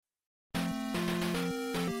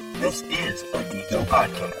This is a Geeko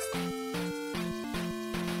podcast.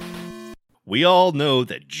 We all know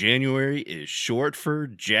that January is short for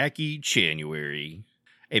Jackie Chanuary,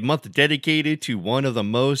 a month dedicated to one of the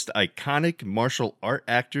most iconic martial art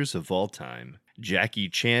actors of all time. Jackie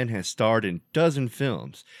Chan has starred in a dozen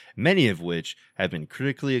films, many of which have been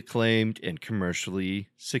critically acclaimed and commercially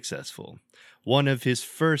successful. One of his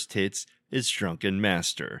first hits is Drunken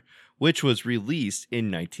Master, which was released in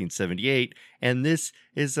 1978, and this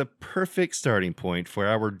is a perfect starting point for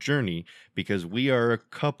our journey because we are a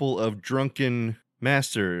couple of drunken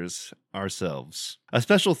masters ourselves. A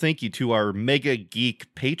special thank you to our Mega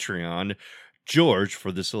Geek Patreon, George,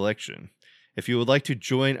 for this selection. If you would like to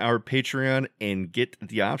join our Patreon and get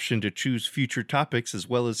the option to choose future topics as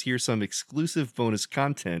well as hear some exclusive bonus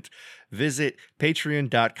content, visit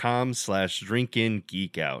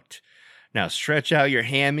patreon.com/drinkingeekout. Now stretch out your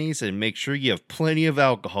hammies and make sure you have plenty of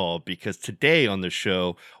alcohol because today on the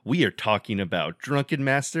show, we are talking about Drunken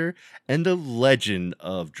Master and the legend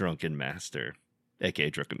of Drunken Master, aka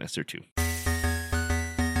Drunken Master 2.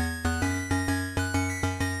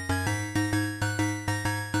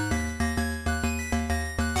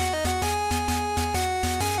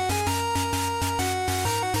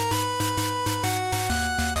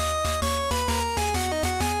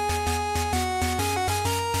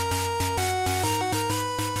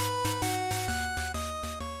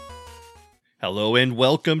 Hello and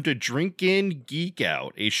welcome to Drunken Geek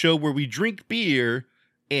Out, a show where we drink beer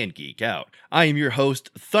and geek out. I am your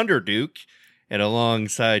host, Thunder Duke, and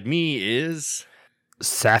alongside me is...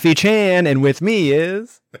 Safi Chan, and with me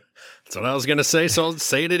is... That's what I was going to say, so I'll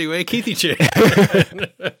say it anyway, Keithy Chan.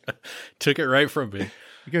 Took it right from me.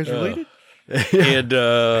 You guys related? And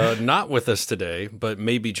not with us today, but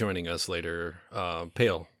maybe joining us later.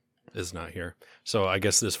 Pale is not here, so I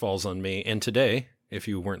guess this falls on me. And today... if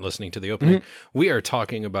you weren't listening to the opening, we are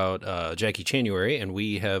talking about Jackie Chanuary, and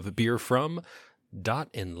we have beer from Dot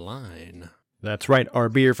and Line. That's right. Our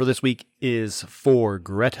beer for this week is For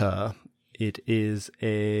Greta. It is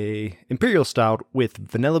a imperial stout with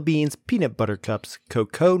vanilla beans, peanut butter cups,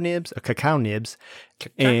 cacao nibs,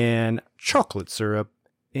 and chocolate syrup,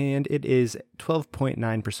 and it is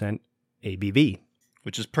 12.9% ABV.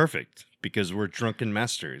 Which is perfect, because we're drunken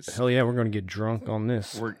masters. Hell yeah, we're going to get drunk on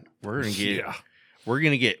this. We're going to get... Yeah.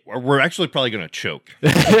 We're actually probably going to choke.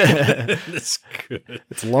 That's good.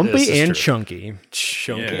 It's lumpy and chunky.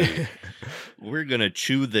 Chunky. Yeah. We're going to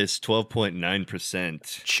chew this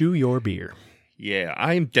 12.9%. Chew your beer. Yeah,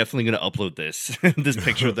 I'm definitely going to upload this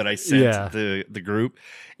picture that I sent to the group.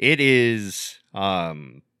 It is,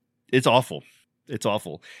 it's awful. It's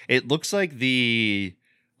awful. It looks like the,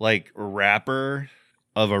 wrapper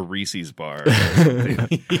of a Reese's bar or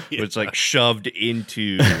something, which, shoved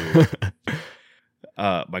into...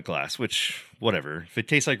 my glass, which, whatever. If it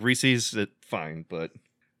tastes like Reese's, it's fine, but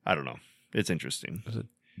I don't know. It's interesting.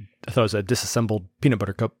 I thought it was a disassembled peanut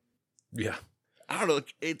butter cup. Yeah. I don't know.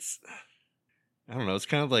 It's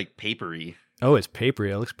kind of like papery. Oh, it's papery.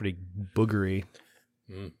 It looks pretty boogery.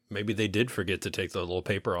 Maybe they did forget to take the little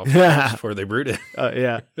paper off before they brewed it.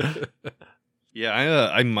 Yeah. Yeah,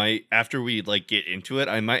 I might, after we get into it,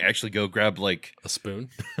 I might actually go grab a spoon.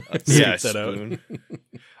 A spoon. Out.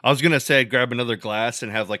 I was gonna say I'd grab another glass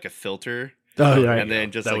and have a filter. Oh yeah, and then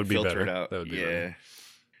just that would be filter better. it out. That would be better.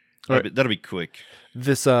 Right. That'll be quick.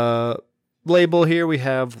 This label here we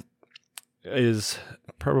have is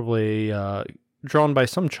probably drawn by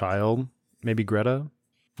some child, maybe Greta.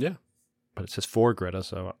 Yeah. But it says For Greta,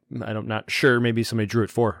 so I'm not sure. Maybe somebody drew it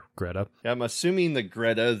for Greta. Yeah, I'm assuming the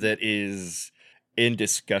Greta that is in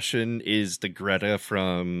discussion is the Greta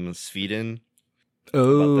from Sweden.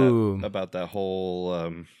 Oh. About that whole,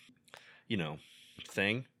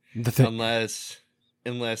 thing. The thing. Unless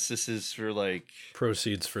this is for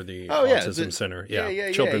proceeds for the autism center.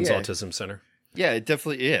 Yeah, Children's yeah. Autism Center. Yeah, it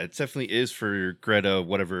definitely is for Greta,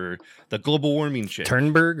 whatever, the global warming shit.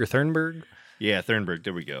 Thunberg? Yeah, Thunberg,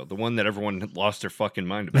 there we go. The one that everyone lost their fucking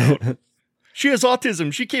mind about. She has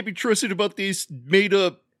autism. She can't be trusted about these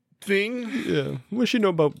made-up thing. Yeah. What does she know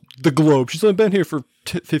about the globe? She's only been here for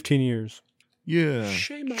 15 years. Yeah.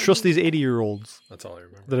 Shame on Trust these 80-year-olds. That's all I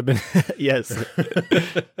remember. That have been... Yes.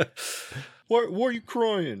 Why are you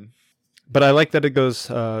crying? But I like that it goes,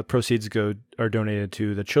 proceeds are donated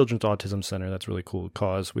to the Children's Autism Center. That's a really cool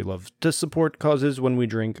cause. We love to support causes when we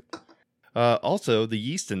drink. Also, the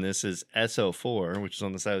yeast in this is SO4, which is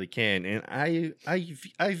on the side of the can, and I've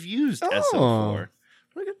used SO4.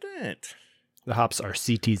 Look at that. The hops are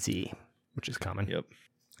CTZ, which is common. Yep.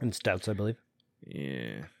 And stouts, I believe.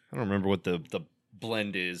 Yeah. I don't remember what the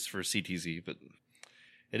blend is for CTZ, but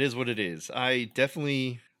it is what it is. I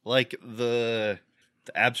definitely like the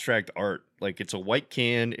the abstract art. Like it's a white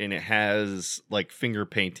can and it has like finger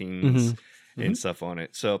paintings and stuff on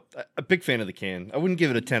it. So a big fan of the can. I wouldn't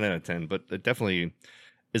give it a 10 out of 10, but it definitely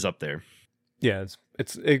is up there. Yeah,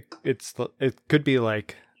 it could be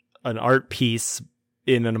like an art piece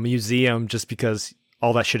in a museum just because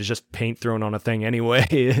all that shit is just paint thrown on a thing anyway.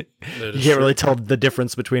 You can't really tell the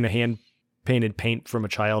difference between a hand painted paint from a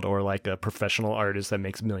child or like a professional artist that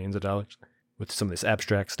makes millions of dollars with some of this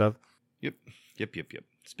abstract stuff. Yep.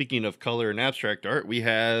 Speaking of color and abstract art, we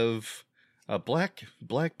have a black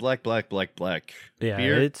Yeah,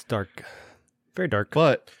 beer. it's dark. Very dark.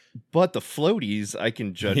 But the floaties, I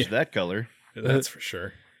can judge that color. That's for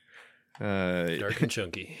sure. Dark and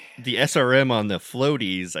chunky. The SRM on the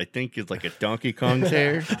floaties, I think, is like a Donkey Kong's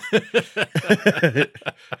hair.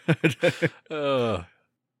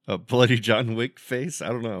 A bloody John Wick face. I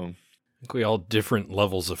don't know. I think we all different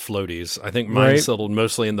levels of floaties. I think mine settled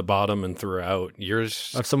mostly in the bottom and throughout. Yours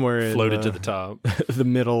somewhere floated to the top. The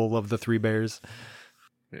middle of the three bears.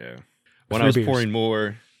 Yeah. When I was pouring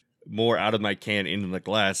more out of my can into the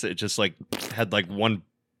glass, it just like had like one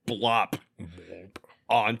blop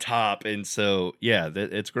on top. And so, yeah,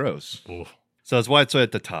 it's gross. Oof. So that's why it's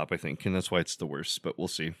at the top, I think. And that's why it's the worst, but we'll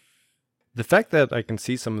see. The fact that I can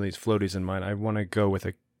see some of these floaties in mine, I want to go with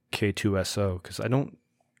a K2SO because I don't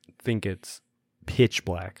think it's pitch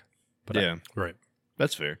black. But yeah. Right.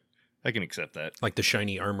 That's fair. I can accept that. Like the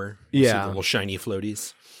shiny armor. Yeah. You see the little shiny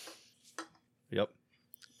floaties. Yep.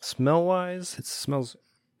 Smell-wise, it smells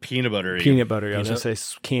peanut buttery. Peanut butter. I was going to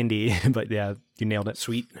say candy, but yeah, you nailed it.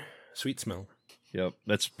 Sweet smell. Yep.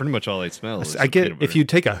 That's pretty much all I smell. I get, if you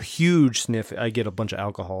take a huge sniff, I get a bunch of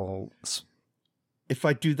alcohol. If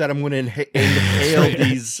I do that, I'm going to inhale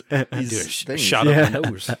these things. Shot up the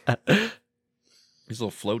nose. These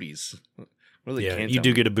little floaties. What are they? Yeah, you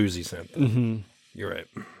do get a boozy scent. Mm-hmm. You're right.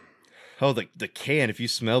 Oh, the can. If you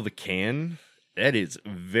smell the can, that is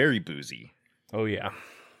very boozy. Oh, yeah.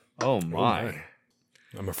 Oh, my.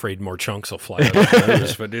 I'm afraid more chunks will fly out of the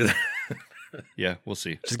nose if I do that. Yeah, we'll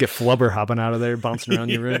see. Just get flubber hopping out of there, bouncing around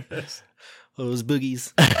your room. Those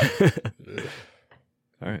boogies.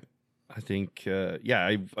 All right. I think,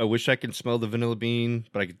 I wish I could smell the vanilla bean,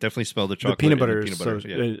 but I could definitely smell the chocolate. The peanut butter,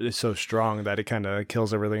 is so strong that it kind of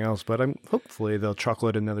kills everything else. But hopefully the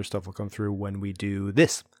chocolate and other stuff will come through when we do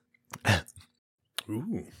this.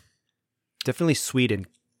 Ooh. Definitely sweet and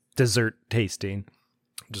dessert tasting.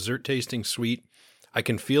 Dessert tasting, sweet. I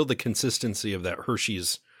can feel the consistency of that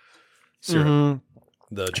Hershey's syrup,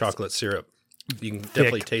 the chocolate syrup. You can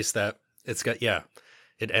definitely taste that. It's got,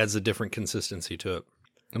 it adds a different consistency to it.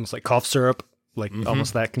 Almost like cough syrup, like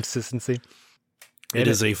almost that consistency. It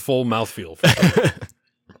is a full mouthfeel.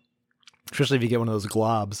 Especially if you get one of those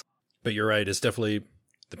globs. But you're right. It's definitely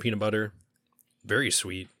the peanut butter. Very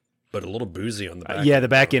sweet, but a little boozy on the back. The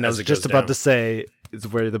back end. I was just about to say is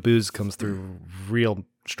where the booze comes through real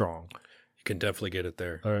strong. You can definitely get it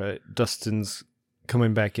there. All right. Dustin's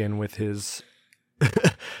coming back in with his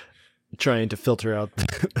trying to filter out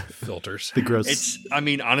filters. The gross.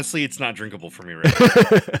 Honestly, it's not drinkable for me right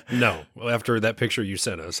now. No. Well, after that picture you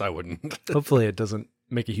sent us, I wouldn't. Hopefully it doesn't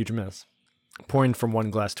make a huge mess. Pouring from one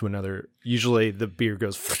glass to another, usually the beer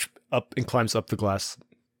goes up and climbs up the glass.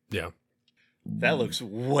 Yeah. That looks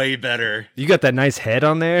way better. You got that nice head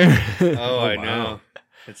on there. Oh, I know.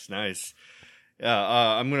 It's nice. Yeah,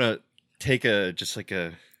 I'm going to take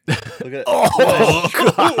look at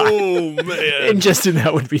oh, man. Ingesting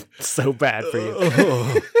that would be so bad for you.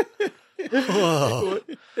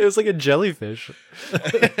 It was like a jellyfish.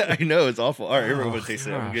 I know, it's awful. All right, everyone will taste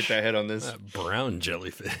it. I'm going to get that head on this. That brown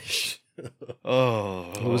jellyfish. It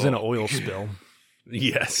was in an oil spill.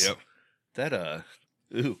 Yes. Yep. That,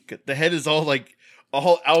 the head is all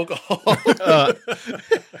alcohol.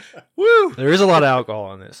 Woo! There is a lot of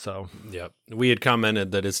alcohol in this, so. Yep. We had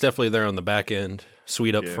commented that it's definitely there on the back end,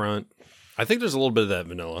 sweet up front. I think there's a little bit of that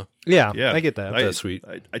vanilla. Yeah, I get that. That's sweet.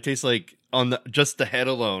 I taste like on just the head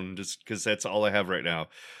alone, just because that's all I have right now.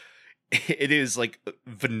 It is like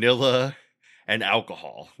vanilla and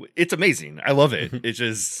alcohol. It's amazing. I love it. It's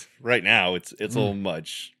just right now it's a little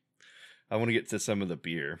much. I want to get to some of the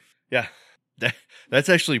beer. Yeah, that's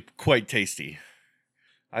actually quite tasty.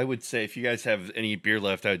 I would say if you guys have any beer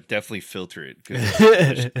left, I would definitely filter it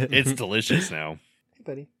because it's delicious now. Hey,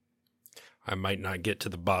 buddy. I might not get to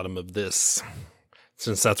the bottom of this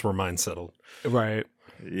since that's where mine settled. Right.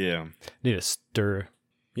 Yeah. Need a stir.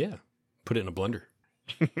 Yeah. Put it in a blender.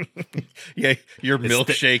 Yeah. Your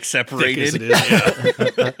milkshake separated. Thick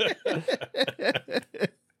as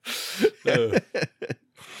it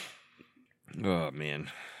is, Oh, man.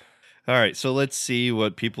 All right, so let's see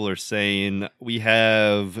what people are saying. We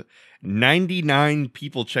have 99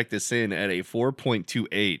 people check this in at a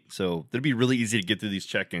 4.28. So it'd be really easy to get through these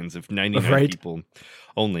check-ins if 99 Right. people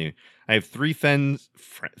only. I have three friends.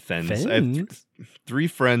 I have three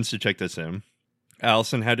friends to check this in.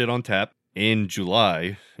 Allison had it on tap in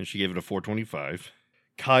July, and she gave it a 425.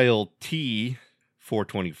 Kyle T,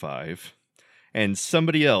 425. And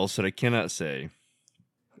somebody else that I cannot say.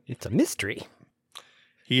 It's a mystery.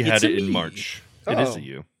 He had it in March. It is a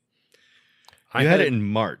you. You had it in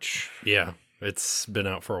March. Yeah, it's been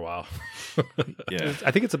out for a while. Yeah,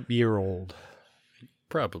 I think it's a year old.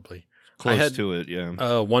 Probably. close to it.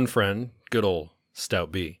 Yeah, One friend, good old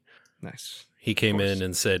Stout B. nice. He came in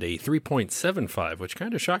and said a 3.75, which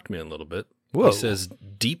kind of shocked me a little bit. Whoa. He says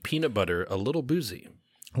deep peanut butter, a little boozy.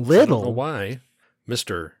 I don't know Little. why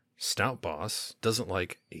Mr. Stout Boss doesn't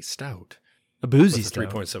like a stout. A boozy With a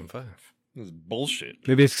stuff. 3.75. This is bullshit.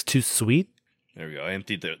 Maybe it's too sweet. There we go. I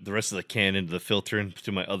emptied the rest of the can into the filter and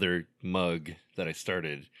to my other mug that I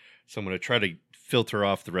started. So I'm going to try to filter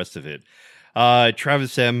off the rest of it.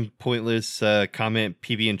 Travis M, pointless comment,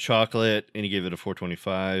 PB and chocolate, and he gave it a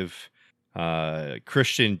 425.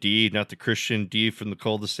 Christian D, not the Christian D from the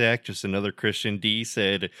cul-de-sac, just another Christian D,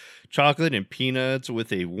 said chocolate and peanuts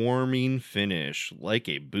with a warming finish, like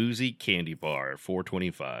a boozy candy bar,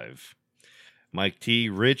 425. Mike T,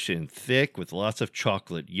 rich and thick with lots of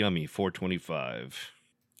chocolate, yummy, 425.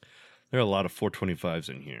 There are a lot of 425s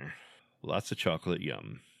in here. Lots of chocolate,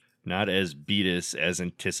 yum. Not as Beatus as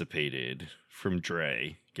anticipated. From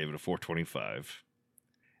Dre, gave it a 425.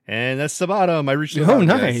 And that's the bottom. I reached the bottom,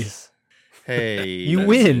 guys. Nice. Hey. You that's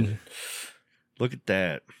win. it. Look at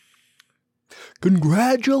that.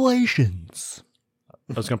 Congratulations.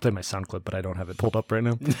 I was going to play my sound clip, but I don't have it pulled up right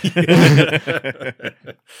now.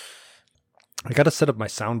 I got to set up my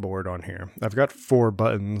soundboard on here. I've got 4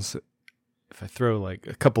 buttons. If I throw like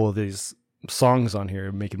a couple of these songs on here,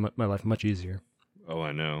 it'd make my life much easier. Oh,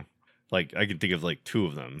 I know. Like, I can think of like 2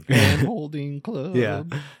 of them. Hand holding club. Yeah.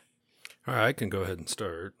 All right, I can go ahead and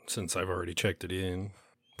start since I've already checked it in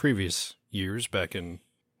previous years back in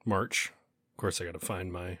March. Of course, I got to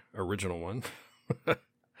find my original one.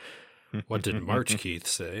 What did March Keith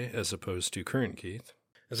say as opposed to current Keith?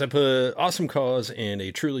 As I put awesome cause and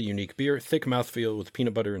a truly unique beer, thick mouthfeel with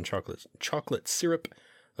peanut butter and chocolate syrup,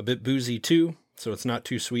 a bit boozy too, so it's not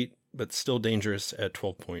too sweet, but still dangerous at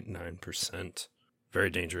 12.9%. Very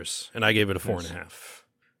dangerous. And I gave it a 4.5.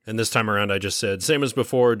 And this time around, I just said, same as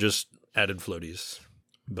before, just added floaties.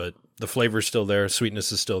 But the flavor's still there.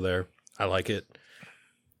 Sweetness is still there. I like it.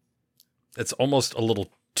 It's almost a little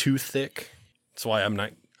too thick. That's why I'm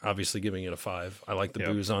not obviously giving it a 5. I like the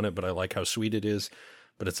booze on it, but I like how sweet it is.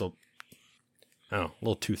 But it's a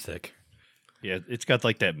little too thick. Yeah, it's got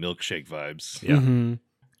like that milkshake vibes. Yeah. Mm-hmm.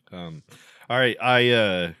 All right,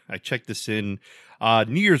 I checked this in.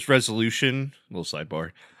 New Year's resolution, little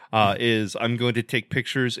sidebar, is I'm going to take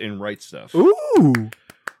pictures and write stuff. Ooh.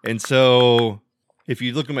 And so, if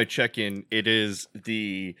you look at my check-in, it is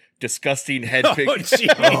the disgusting head picture.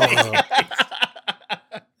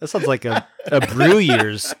 That sounds like a Brew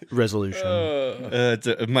Year's resolution. It's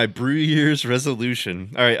my Brew Year's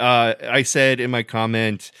resolution. All right, I said in my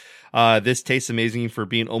comment, this tastes amazing for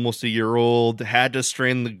being almost a year old. Had to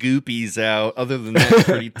strain the goopies out. Other than that,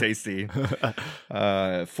 pretty tasty.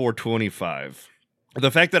 425. The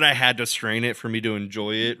fact that I had to strain it for me to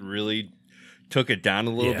enjoy it really took it down a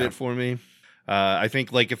little bit for me. I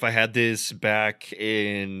think like if I had this back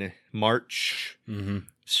in March,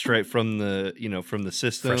 straight from the from the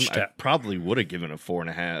system, I probably would have given a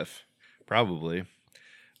 4.5, probably.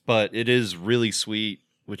 But it is really sweet,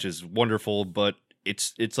 which is wonderful. But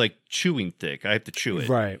it's like chewing thick. I have to chew it.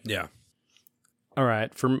 Right. Yeah. All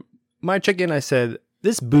right. For my check-in, I said,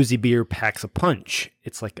 this boozy beer packs a punch.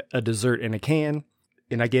 It's like a dessert in a can,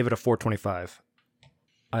 and I gave it a 425.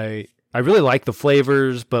 I really like the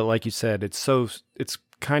flavors, but like you said, it's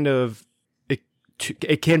kind of,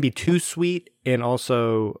 it can be too sweet and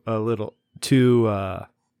also a little too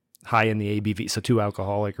high in the ABV, so too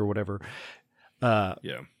alcoholic or whatever.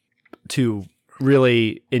 To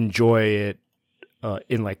really enjoy it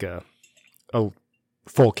in like a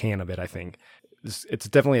full can of it, I think. It's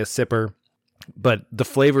definitely a sipper, but the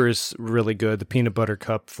flavor is really good. The peanut butter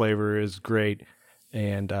cup flavor is great,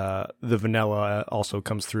 and the vanilla also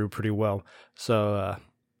comes through pretty well. So,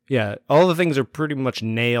 yeah, all the things are pretty much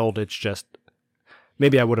nailed. It's just,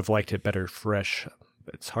 maybe I would have liked it better fresh.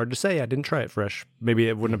 It's hard to say. I didn't try it fresh. Maybe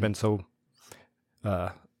it wouldn't have been so,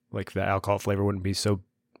 like the alcohol flavor wouldn't be so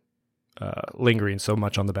lingering so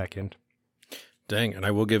much on the back end. Dang, and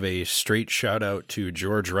I will give a straight shout out to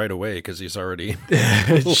George right away because he's already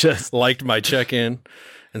Just liked my check-in.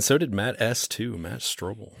 And so did Matt S. too, Matt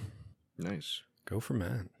Strobel. Nice. Go for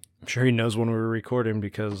Matt. I'm sure he knows when we were recording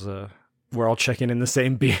because we're all checking in the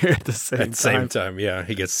same beer at the same time. Yeah.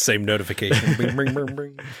 He gets the same notification. Bing, bing, bing,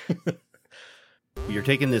 bing. We are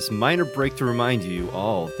taking this minor break to remind you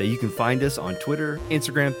all that you can find us on Twitter,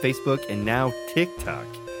 Instagram, Facebook, and now TikTok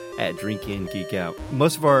at Drunken Geek Out.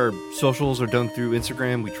 Most of our socials are done through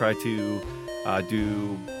Instagram. We try to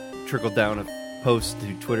do trickle down a post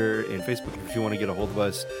to Twitter and Facebook if you want to get a hold of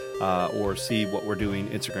us or see what we're doing.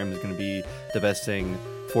 Instagram is going to be the best thing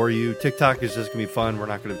for you. TikTok is just going to be fun. We're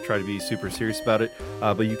not going to try to be super serious about it,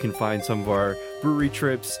 but you can find some of our brewery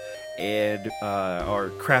trips and our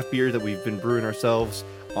craft beer that we've been brewing ourselves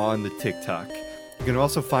on the TikTok. You can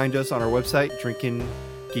also find us on our website,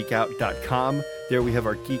 drinkengeekout.com. There we have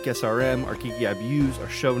our Geek SRM, our Geeky IBUs, our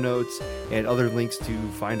show notes, and other links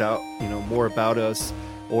to find out, more about us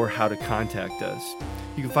or how to contact us.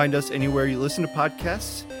 You can find us anywhere you listen to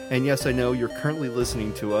podcasts. And yes, I know you're currently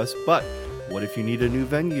listening to us, but what if you need a new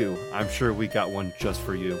venue? I'm sure we got one just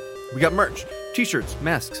for you. We got merch, t-shirts,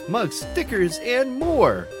 masks, mugs, stickers, and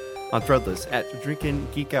more on Threadless at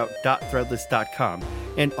drinkengeekout.threadless.com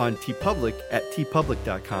and on TeePublic at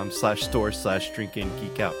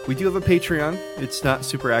teepublic.com/store/drinkengeekout. We do have a Patreon. It's not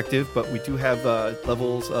super active, but we do have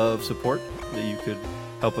levels of support that you could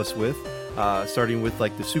help us with, starting with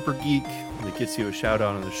like the Super Geek that gets you a shout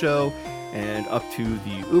out on the show, and up to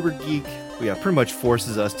the Uber Geek. Pretty much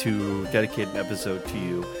forces us to dedicate an episode to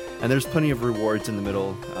you. And there's plenty of rewards in the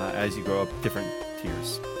middle as you go up different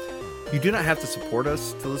tiers. You do not have to support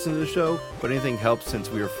us to listen to the show, but anything helps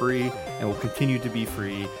since we are free and will continue to be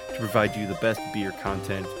free to provide you the best beer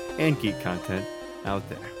content and geek content out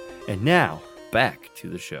there. And now, back to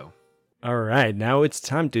the show. All right, now it's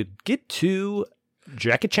time to get to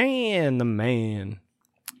Jackie Chan, the man.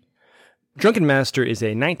 Drunken Master is a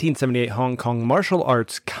 1978 Hong Kong martial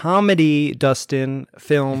arts comedy, Dustin,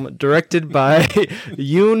 film directed by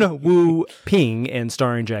Yuen Woo Ping and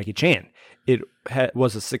starring Jackie Chan. It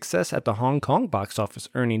was a success at the Hong Kong box office,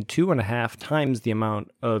 earning 2.5 times the amount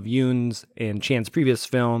of Yun's and Chan's previous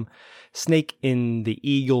film, Snake in the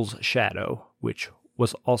Eagle's Shadow, which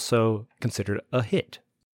was also considered a hit.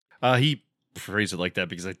 He phrased it like that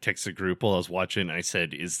because I texted a group while I was watching, and I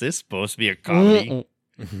said, "Is this supposed to be a comedy?"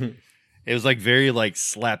 It was like very like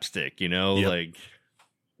slapstick, Yep. like.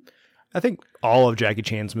 I think all of Jackie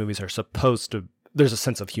Chan's movies are supposed to. There's a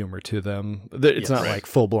sense of humor to them. It's not like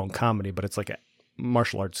full-blown comedy, but it's like a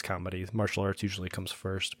martial arts comedy. Martial arts usually comes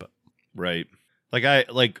first, but Right.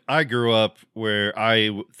 I grew up where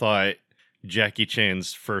I thought Jackie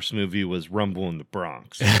Chan's first movie was Rumble in the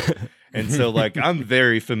Bronx. And so like I'm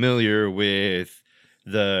very familiar with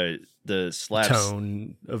the slaps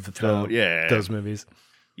tone of those movies.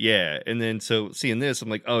 Yeah. And then so seeing this, I'm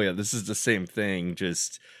like, oh yeah, this is the same thing,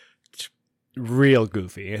 just real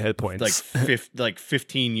goofy at points. like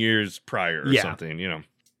 15 years prior or something,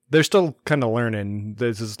 They're still kind of learning.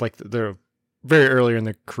 This is like they're very early in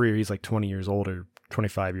their career. He's like 20 years old or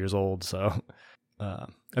 25 years old. So I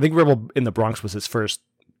think Rebel in the Bronx was his first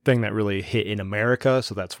thing that really hit in America.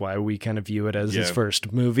 So that's why we kind of view it as his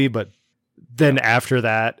first movie. But then after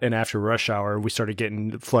that and after Rush Hour, we started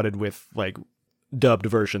getting flooded with like dubbed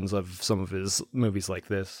versions of some of his movies like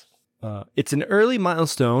this. It's an early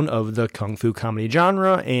milestone of the kung fu comedy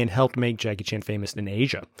genre and helped make Jackie Chan famous in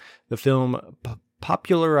Asia. The film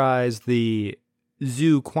popularized the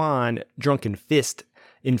Zhu Quan drunken fist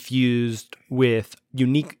infused with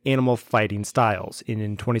unique animal fighting styles.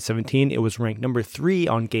 In 2017, it was ranked number 3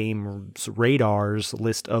 on Games Radar's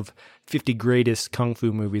list of 50 greatest kung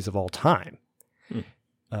fu movies of all time.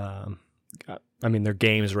 I mean, they're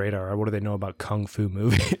Games Radar. What do they know about kung fu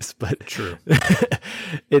movies? But true.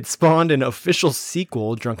 It spawned an official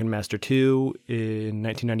sequel, Drunken Master 2, in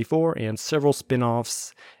 1994, and several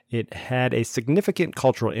spin-offs. It had a significant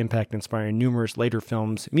cultural impact, inspiring numerous later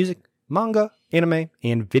films, music, manga, anime,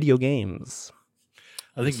 and video games.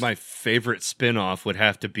 I think my favorite spin-off would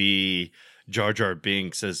have to be Jar Jar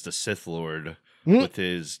Binks as the Sith Lord with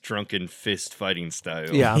his drunken fist fighting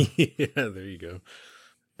style. Yeah. Yeah, there you go.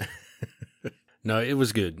 No, it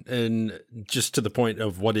was good. And just to the point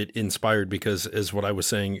of what it inspired, because as what I was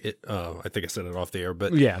saying, I think I said it off the air,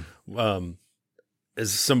 but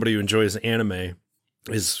as somebody who enjoys anime,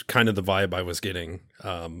 is kind of the vibe I was getting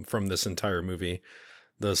from this entire movie.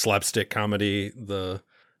 The slapstick comedy, the,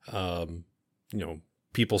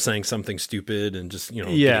 people saying something stupid and just, Yeah.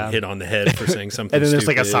 getting hit on the head for saying something And then there's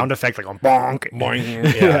stupid. like a sound effect like a bonk.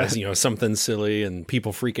 Boing. Yeah, something silly and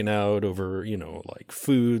people freaking out over, like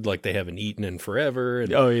food, like they haven't eaten in forever.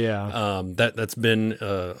 And, Oh yeah. that's been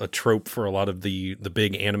a trope for a lot of the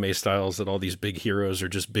big anime styles, that all these big heroes are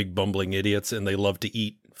just big bumbling idiots and they love to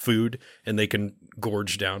eat food and they can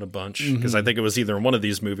gorge down a bunch. Because I think it was either in one of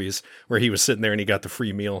these movies where he was sitting there and he got the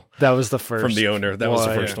free meal That was the first from the owner. That was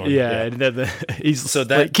the first one. Yeah, and then he's So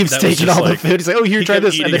that keeps that was taking just all the like- food. He's like, "Oh, here, he try kept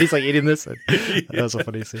this," and eating then it. he's like eating this. That was a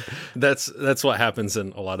funny scene. That's what happens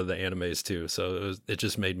in a lot of the animes too. So it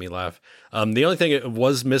just made me laugh. The only thing it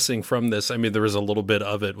was missing from this, I mean, there was a little bit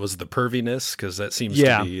of it, was the perviness, because that seems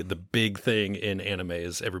to be the big thing in anime,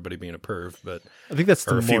 is everybody being a perv. But I think that's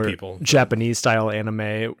or the a few more people. Japanese style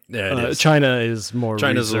anime. Yeah, it is. China is more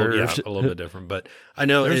China's reserved. a little bit different, but I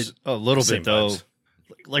know There's a little same bit though. vibes.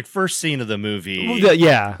 Like first scene of the movie.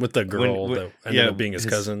 Yeah, with the girl When- that ended yeah, up being his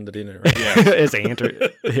his- cousin that he didn't. Right? Yeah, his aunt.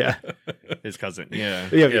 Yeah, his cousin. Yeah,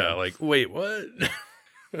 Yeah, like wait, what?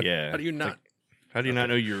 yeah. How do you not? How do you not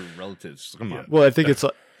know your relatives? Come on. Well, I think it's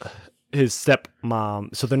his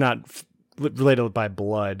stepmom. So they're not related by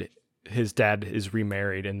blood. His dad is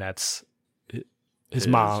remarried, and that's his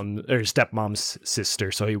mom or his stepmom's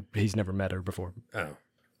sister. So he's never met her before. Oh,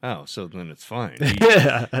 Oh, so then it's fine.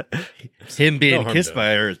 Yeah. Him being No harm kissed done.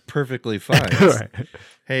 by her is perfectly fine. Right.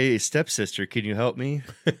 Hey, stepsister, can you help me?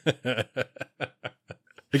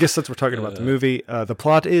 I guess since we're talking about the movie, the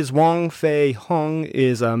plot is Wong Fei Hong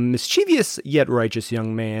is a mischievous yet righteous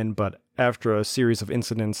young man, but after a series of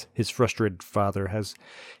incidents, his frustrated father has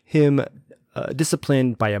him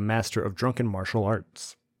disciplined by a master of drunken martial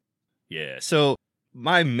arts. Yeah. So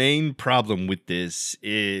my main problem with this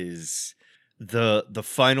is the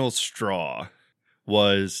final straw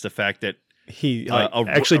was the fact that He a-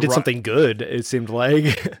 actually did a- something good, it seemed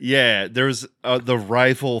like. yeah, there's the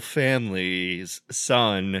rival family's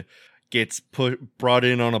son gets brought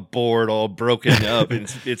in on a board all broken up,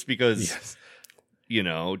 and it's because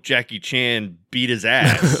Jackie Chan beat his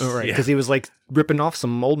ass. Right, because he was like ripping off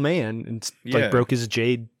some old man and Yeah. like broke his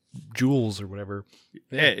jade jewels or whatever.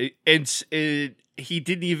 Yeah, he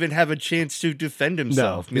didn't even have a chance to defend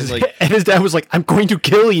himself. I mean, like, and his dad was like, "I'm going to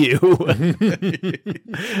kill you."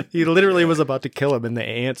 He literally was about to kill him, and the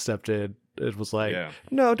aunt stepped in. It was like, Yeah.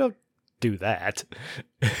 "No, don't do that."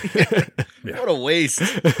 what a waste.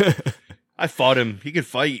 I fought him. He could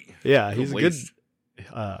fight. Yeah, he's a good, waste.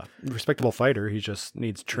 respectable fighter. He just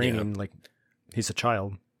needs training. Like he's a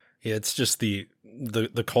child. yeah, it's just the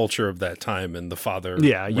culture of that time, and the father.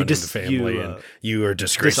 Yeah, you running just- the family, you, and you are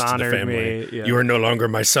disgraced to the dishonored family. me, yeah. You are no longer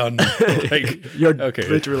my son. Like, You're okay.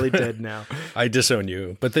 literally dead now. I disown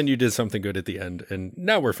you, but then you did something good at the end, and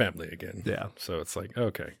now we're family again. Yeah. So it's like,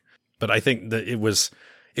 okay. But I think that it was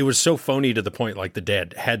so phony to the point, like the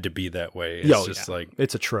dad had to be that way. It's just like,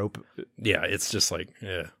 it's a trope. yeah, it's just like,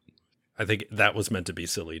 yeah. I think that was meant to be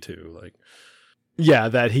silly too. Like, Yeah,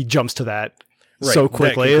 that he jumps to that right, so that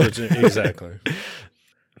quickly. conclusion- exactly.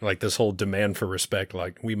 Like this whole demand for respect,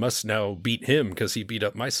 like we must now beat him because he beat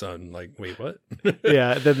up my son. Like, wait, what?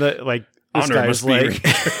 Yeah, then this Honor guy's must be like,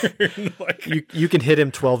 returned. Like, you can hit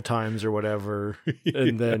him 12 times or whatever,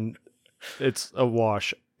 and then it's a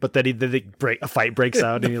wash. But then a fight breaks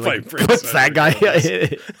out, and he like fight breaks puts out. that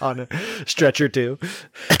guy on a stretcher too.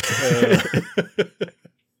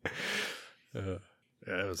 yeah,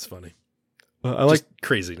 it was funny. I like Just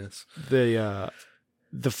craziness. the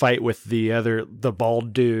fight with the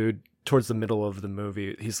bald dude towards the middle of the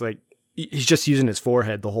movie. He's like he's just using his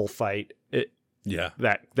forehead the whole fight. Yeah.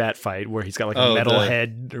 That fight where he's got like Oh, a metal the-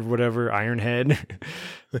 head or whatever, iron head.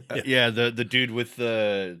 Yeah, the dude with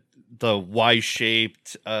the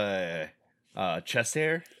Y-shaped chest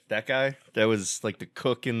hair. That guy. That was like the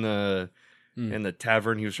cook in the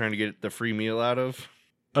tavern he was trying to get the free meal out of.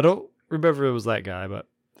 I don't remember it was that guy, but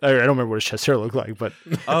I don't remember what his chest hair looked like. But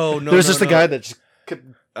Oh no, there's just a guy that just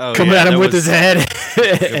oh, coming yeah, at him that with was- his head,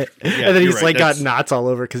 Yeah, and then you're he's right, like got that's- knots all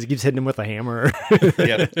over because he keeps hitting him with a hammer.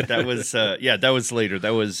 Yeah, that was later. That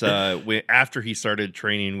was after he started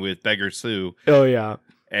training with Beggar Sue, Oh yeah,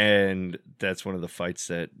 and that's one of the fights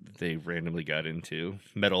that they randomly got into.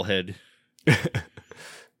 Metalhead.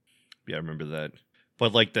 Yeah, I remember that.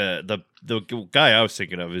 But like the guy I was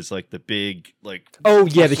thinking of is like the big like oh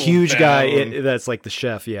yeah, the tussle huge guy. down- That's like the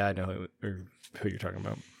chef. Yeah, I know who you're talking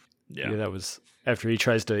about. Yeah. Yeah, that was after he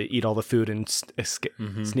tries to eat all the food and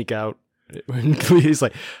Mm-hmm. sneak out. He's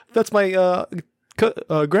like, "That's my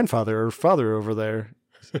grandfather or father over there."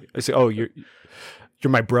 I say, "Oh, you're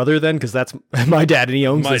my brother then, because that's my dad and he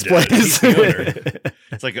owns My this dad, place." he's the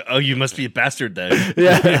It's like, oh, you must be a bastard then.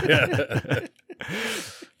 Yeah.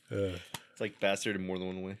 It's like bastard in more than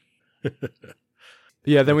one way.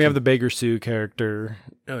 Yeah, then we have the Beggar Sue character.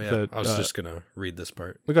 Oh, yeah. that, I was just going to read this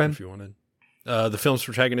part go ahead. if you wanted. The film's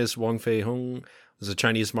protagonist, Wang Fei Hong, was a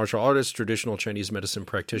Chinese martial artist, traditional Chinese medicine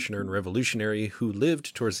practitioner, and revolutionary who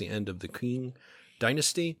lived towards the end of the Qing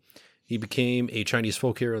dynasty. He became a Chinese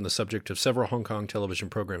folk hero and the subject of several Hong Kong television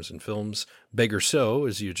programs and films. Beggar So,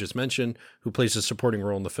 as you just mentioned, who plays a supporting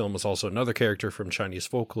role in the film, is also another character from Chinese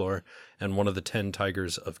folklore and one of the 10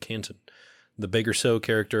 tigers of Canton. The Beggar So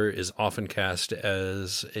character is often cast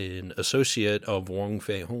as an associate of Wang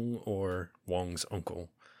Fei Hong or Wang's uncle.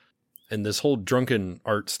 And this whole drunken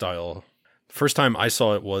art style, the first time I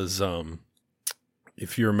saw it was,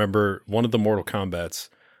 if you remember, one of the Mortal Kombats,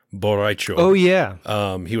 Boraicho. Oh, yeah.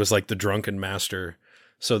 He was like the drunken master.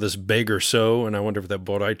 So this Beggar So, and I wonder if that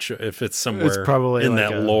Boraicho, if it's somewhere It's probably in like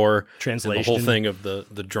that a lore, translation. and the whole thing of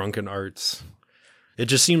the drunken arts. It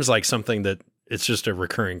just seems like something that it's just a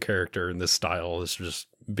recurring character in this style is just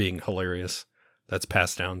being hilarious. That's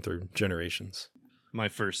passed down through generations. My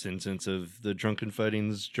first instance of the drunken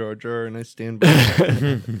fighting is Jar Jar, and I stand by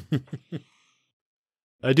it.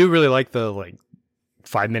 I do really like the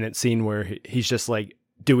 5-minute scene where he's just like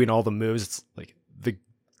doing all the moves. It's like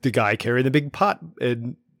the guy carrying the big pot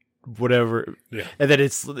and whatever. Yeah. And then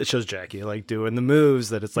it shows Jackie like doing the moves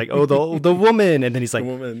that it's like, oh, the woman. And then he's like,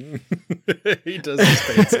 Woman. He does his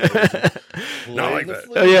fancy. Not like that.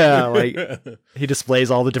 oh, yeah, like he displays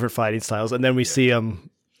all the different fighting styles. And then we see him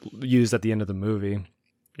used at the end of the movie.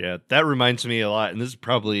 Yeah, that reminds me a lot, and this is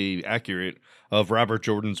probably accurate, of Robert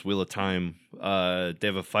Jordan's Wheel of Time. They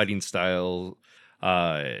have a fighting style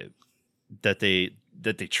that they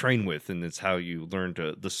train with, and it's how you learn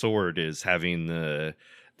the sword is having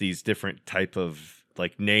these different type of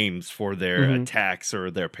like names for their attacks or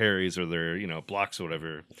their parries or their blocks or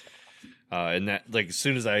whatever. And that, like, as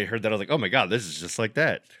soon as I heard that, I was like, oh my god, this is just like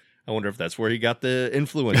that. I wonder if that's where he got the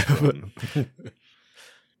influence from.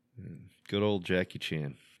 Good old Jackie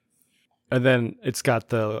Chan. And then it's got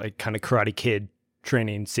the like kind of Karate Kid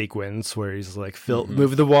training sequence where he's like,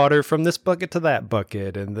 move the water from this bucket to that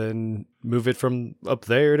bucket, and then move it from up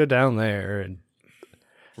there to down there. And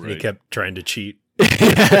He kept trying to cheat. And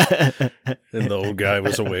the old guy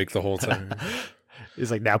was awake the whole time.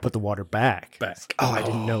 He's like, now put the water back. Oh, I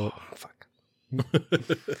didn't know. Fuck.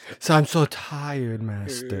 So I'm so tired,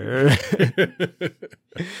 master.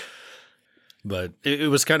 But it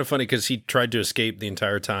was kind of funny because he tried to escape the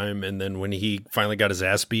entire time, and then when he finally got his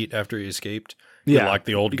ass beat after he escaped, he locked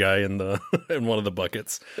the old guy in in one of the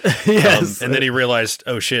buckets. Yes. And then he realized,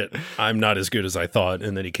 oh shit, I'm not as good as I thought,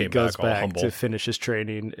 and then he came goes back all back humble. to finish his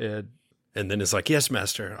training. And then it's like, yes,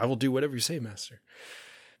 master, I will do whatever you say, master.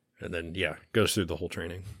 And then, goes through the whole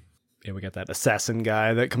training. And we got that assassin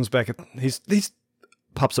guy that comes back. He's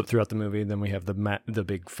pops up throughout the movie. And then we have the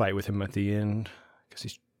big fight with him at the end.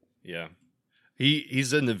 Because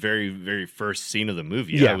he's in the very, very first scene of the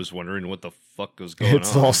movie. Yeah. I was wondering what the fuck was going on.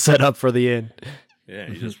 It's all set up for the end. Yeah,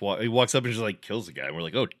 he just he walks up and just like kills the guy. And we're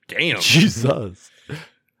like, oh damn, Jesus.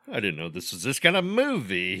 I didn't know this was this kind of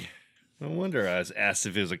movie. No wonder I was asked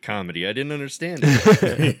if it was a comedy. I didn't understand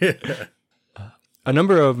it. A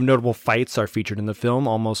number of notable fights are featured in the film,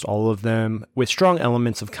 almost all of them with strong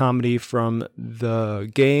elements of comedy, from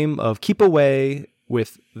the game of Keep Away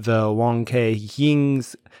with the Wang Kei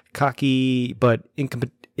Ying's cocky but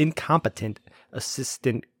incompetent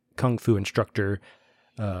assistant kung fu instructor.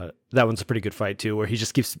 That one's a pretty good fight too, where he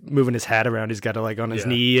just keeps moving his hat around. He's got it like on his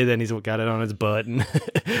knee, and then he's got it on his butt, and,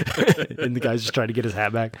 and the guy's just trying to get his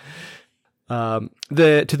hat back. To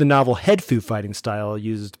the novel head fu fighting style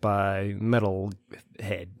used by Metal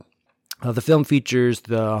Head. The film features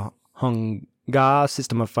the Hung Ga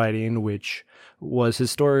system of fighting, which was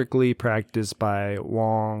historically practiced by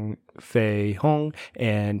Wang Fei Hong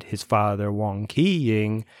and his father Wang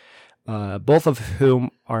Qiying, both of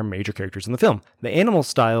whom are major characters in the film. The animal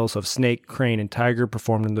styles of snake, crane, and tiger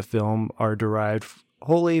performed in the film are derived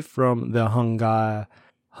wholly from the Hung Ga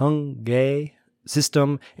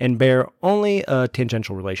system and bear only a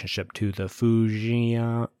tangential relationship to the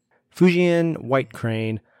Fujian white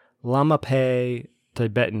crane, Lama Pei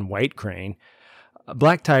Tibetan white crane,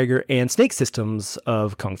 black tiger, and snake systems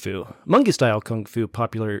of kung fu. Monkey-style kung fu,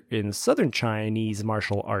 popular in southern Chinese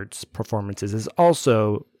martial arts performances, is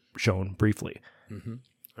also shown briefly. Mm-hmm.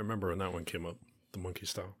 I remember when that one came up, the monkey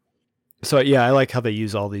style. So yeah, I like how they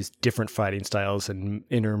use all these different fighting styles and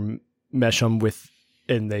intermesh them with,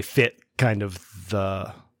 and they fit kind of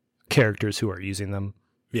the characters who are using them.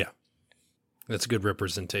 Yeah. That's a good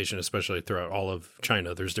representation, especially throughout all of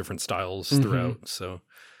China. There's different styles throughout, so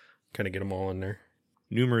kind of get them all in there.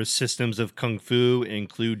 Numerous systems of kung fu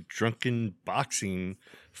include drunken boxing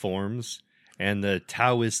forms And the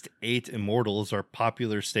Taoist 8 immortals are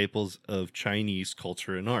popular staples of Chinese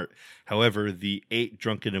culture and art. However, the 8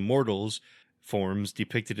 drunken immortals forms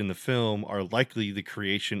depicted in the film are likely the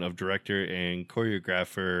creation of director and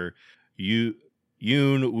choreographer Yun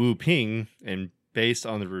Wu Ping and based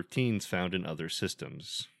on the routines found in other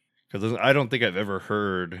systems. Because I don't think I've ever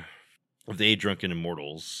heard of the 8 drunken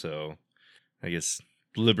immortals, so I guess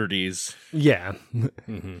liberties. Yeah.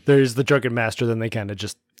 There's the Drunken Master, then they kind of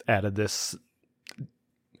just added this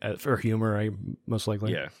for humor, most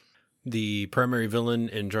likely. Yeah. The primary villain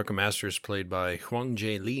in Drunken Master is played by Hwang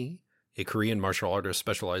Jae Lee, a Korean martial artist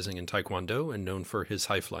specializing in Taekwondo and known for his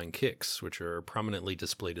high-flying kicks, which are prominently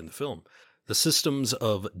displayed in the film. The systems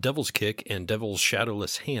of Devil's Kick and Devil's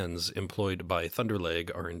Shadowless Hands employed by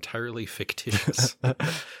Thunderleg are entirely fictitious.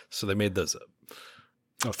 So they made those up.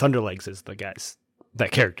 Oh, Thunderlegs is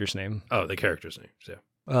that character's name. Oh, the character's name.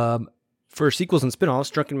 Yeah. For sequels and spin-offs,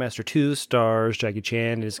 Drunken Master 2 stars Jackie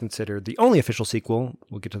Chan and is considered the only official sequel.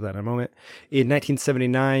 We'll get to that in a moment. In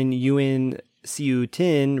 1979, Yuen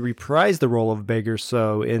Siu-tin reprised the role of Beggar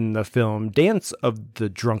So in the film Dance of the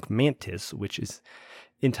Drunk Mantis, which is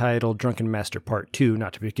entitled Drunken Master Part 2,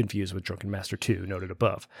 not to be confused with Drunken Master 2, noted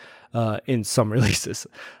above, in some releases.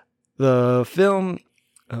 The film,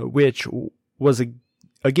 which was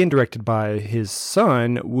again directed by his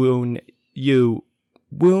son, Yun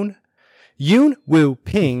Wu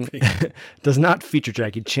Ping, does not feature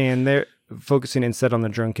Jackie Chan there, focusing instead on the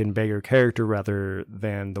drunken beggar character rather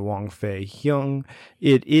than the Wong Fei Hyung.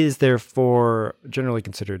 It is therefore generally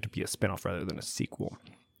considered to be a spinoff rather than a sequel.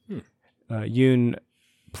 Yun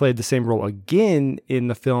played the same role again in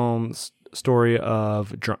the film's Story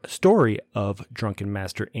of Drunken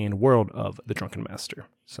Master and World of the Drunken Master.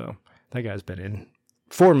 So that guy's been in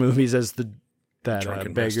 4 movies as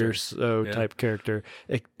that beggar type character.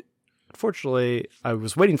 Unfortunately, I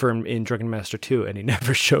was waiting for him in Drunken Master 2, and he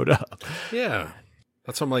never showed up. Yeah.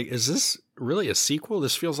 That's why I'm like, is this really a sequel?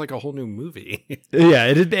 This feels like a whole new movie. Yeah,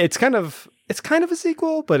 it's kind of a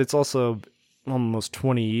sequel, but it's also almost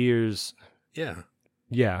 20 years. Yeah.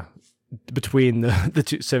 Yeah, between the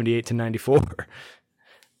two, 78 to 94.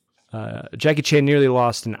 Jackie Chan nearly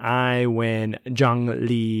lost an eye when Zhang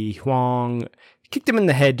Li Huang kicked him in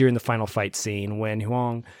the head during the final fight scene. When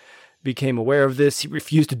Huang became aware of this, he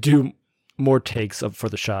refused to do more takes for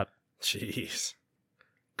the shot. Jeez.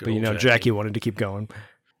 Good, but Jackie wanted to keep going.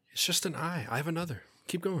 It's just an eye. I have another.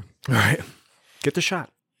 Keep going. All right. Get the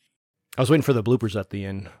shot. I was waiting for the bloopers at the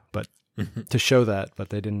end, but to show that, but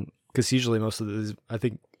they didn't. Because usually most of these, I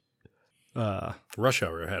think... Rush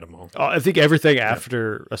Hour had them all. I think everything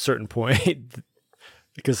after a certain point.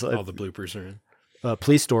 Because all the bloopers are in.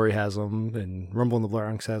 Police Story has them, and Rumble in the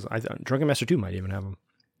Bronx has them. Drunken Master 2 might even have them.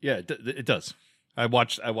 Yeah, it does. I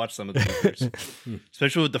watched some of the bloopers,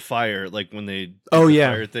 especially with the fire. Like when they did the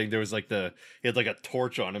fire thing, there was like he had like a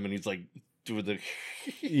torch on him, and he's like doing the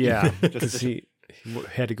because he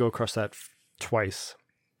had to go across that twice.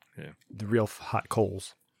 Yeah, the real hot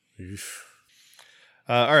coals.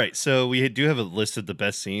 All right, so we do have a list of the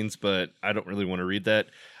best scenes, but I don't really want to read that.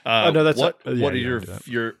 No, that's what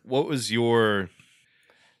was your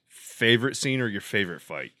favorite scene or your favorite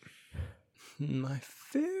fight? My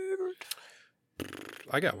favorite.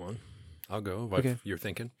 I got one. I'll go. Okay. You're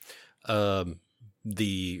thinking.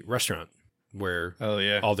 The restaurant where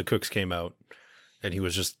all the cooks came out and he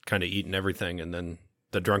was just kind of eating everything. And then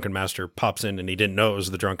the Drunken Master pops in and he didn't know it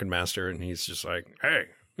was the Drunken Master. And he's just like, hey,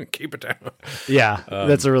 keep it down. Yeah,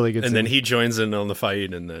 that's a really good scene. And then he joins in on the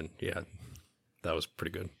fight. And then, that was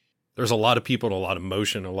pretty good. There's a lot of people and a lot of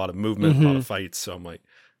motion, a lot of movement, a lot of fights. So I'm like,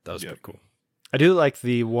 that was pretty cool. I do like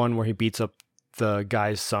the one where he beats up the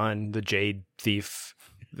guy's son, the Jade Thief.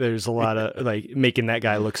 There's a lot of like making that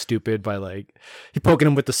guy look stupid by like he poking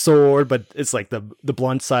him with the sword, but it's like the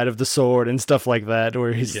blunt side of the sword and stuff like that.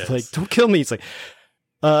 Where he's like, "Don't kill me." He's like,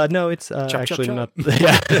 "No, it's actually chop. not."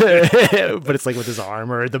 Yeah, but it's like with his arm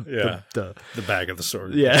or the bag of the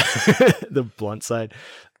sword. Yeah, the blunt side.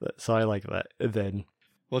 So I like that. And then,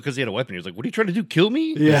 well, because he had a weapon, he was like, "What are you trying to do? Kill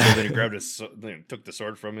me?" Yeah. So then he grabbed took the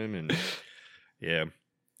sword from him, and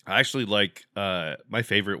I actually like my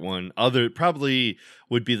favorite one. Probably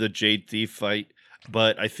would be the Jade Thief fight,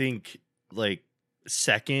 but I think like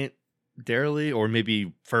secondarily or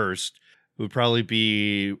maybe first would probably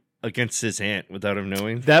be against his aunt without him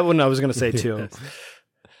knowing. That one I was gonna say too.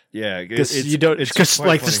 Yeah, because you don't. It's just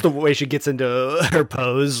like just the way she gets into her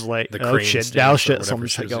pose, like the oh shit, now shit,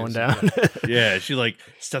 something's going down. Yeah, she like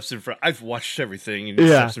steps in front. I've watched everything, and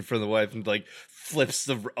steps in front of the wife and like flips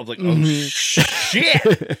the. I'm like, oh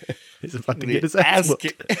shit! He's about to get his ass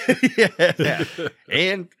whooped. Yeah,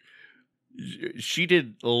 and she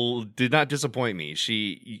did not disappoint me.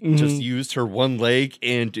 She just used her one leg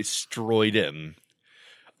and destroyed him.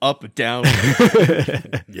 Up, down.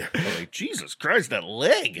 Yeah. I'm like, Jesus Christ, that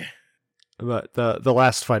leg. But the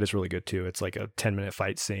last fight is really good too. It's like a 10-minute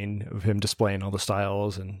fight scene of him displaying all the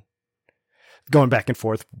styles and going back and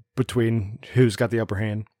forth between who's got the upper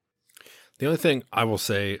hand. The only thing I will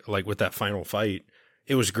say, like with that final fight,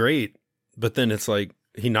 it was great, but then it's like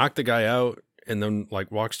he knocked the guy out and then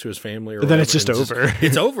like walks to his family, or then it's just over.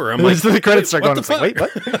 It's over. I'm like, the credits start going. What It's like, wait,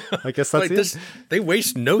 what? I guess that's like it. this. They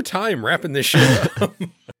waste no time wrapping this shit up.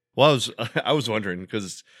 Well, I was wondering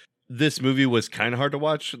because this movie was kind of hard to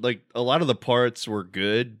watch. Like a lot of the parts were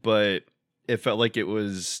good, but it felt like it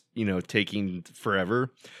was, taking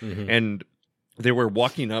forever. Mm-hmm. And they were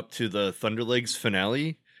walking up to the Thunderlegs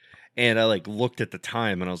finale, and I like looked at the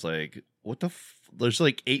time and I was like, what the there's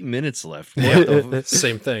like 8 minutes left. What the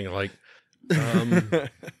Same thing. Like,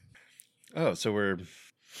 oh, so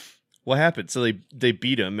what happened? So they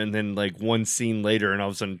beat him, and then like one scene later, and all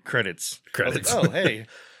of a sudden credits. I was like, oh, hey.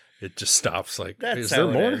 It just stops. Like, That's is there how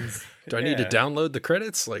it more? ends. Do I need to download the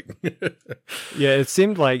credits? Like, Yeah, it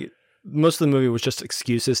seemed like most of the movie was just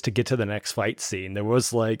excuses to get to the next fight scene. There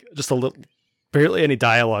was like just a little, barely any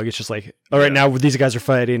dialogue. It's just like, all right, now these guys are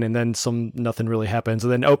fighting, and then nothing really happens,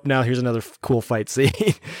 and then now here's another cool fight scene.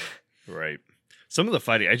 Right. Some of the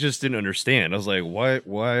fighting I just didn't understand. I was like, why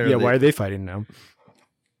why are they fighting now?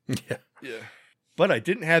 yeah. But I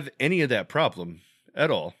didn't have any of that problem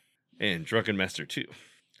at all in Drunken Master 2.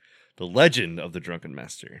 The Legend of the Drunken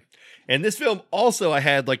Master. And this film also, I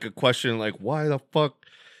had like a question, like, why the fuck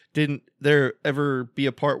didn't there ever be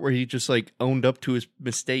a part where he just like owned up to his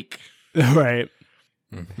mistake? Right.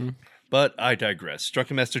 Mm-hmm. But I digress.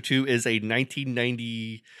 Drunken Master 2 is a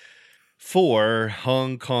 1994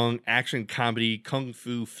 Hong Kong action comedy kung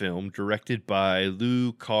fu film directed by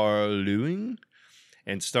Liu Kar-leung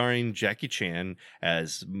and starring Jackie Chan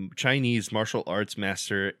as Chinese martial arts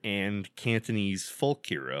master and Cantonese folk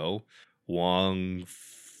hero Wang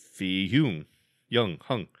Fei Hung.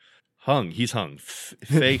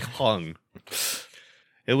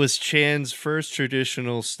 It was Chan's first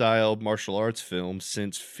traditional style martial arts film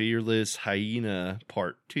since Fearless Hyena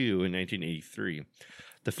Part 2 in 1983.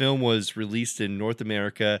 The film was released in North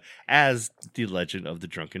America as The Legend of the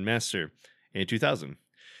Drunken Master in 2000.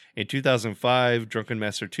 In 2005, Drunken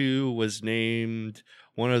Master 2 was named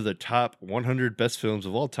one of the top 100 best films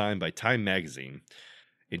of all time by Time magazine.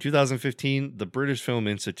 In 2015, the British Film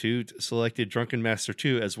Institute selected Drunken Master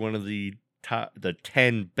 2 as one of the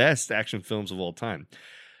 10 best action films of all time.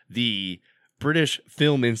 The British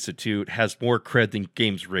Film Institute has more cred than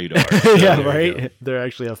Games Radar. Yeah, right? They're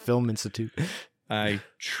actually a film institute. I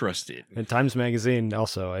trust it. And Times Magazine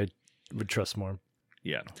also, I would trust more.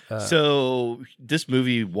 Yeah. So this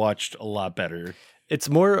movie watched a lot better. It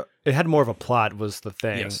had more of a plot was the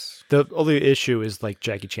thing. Yes. The only issue is like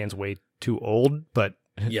Jackie Chan's way too old, but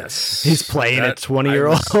Yes. he's playing a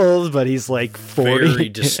 20-year-old, but he's like 40. Very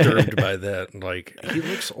disturbed by that. Like, he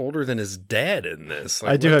looks older than his dad in this.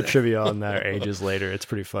 Like, I do have trivia on their ages later. It's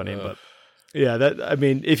pretty funny, but yeah,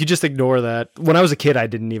 if you just ignore that, when I was a kid, I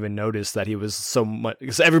didn't even notice that he was so much,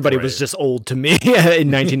 because everybody was just old to me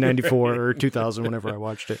in 1994 or 2000, whenever I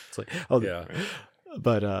watched it. It's like, oh yeah.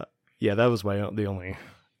 But yeah, that was the only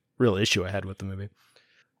real issue I had with the movie.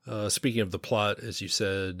 Speaking of the plot, as you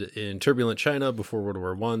said, in turbulent China before World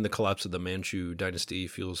War I, the collapse of the Manchu dynasty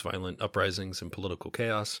fuels violent uprisings and political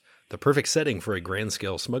chaos. The perfect setting for a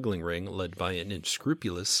grand-scale smuggling ring led by an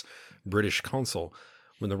unscrupulous British consul.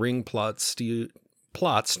 When the ring plots to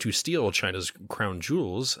steal China's crown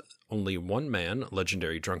jewels, only one man,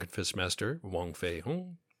 legendary drunken fistmaster Wang Fei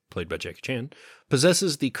Hung, played by Jackie Chan,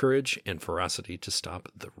 possesses the courage and ferocity to stop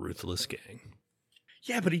the ruthless gang.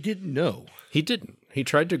 Yeah, but he didn't know. He didn't. He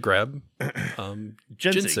tried to grab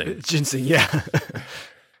ginseng. Ginseng, yeah.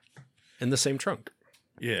 In the same trunk.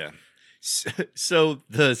 Yeah. So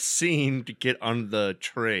the scene to get on the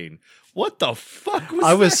train. What the fuck was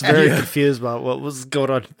I was that? very confused about what was going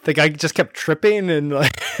on. The guy just kept tripping and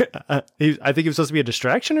like, I think he was supposed to be a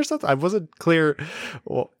distraction or something. I wasn't clear.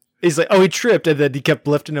 Well, he's like, oh, he tripped, and then he kept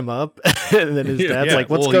lifting him up, and then his dad's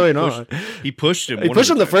like, "What's going on?" He pushed him. He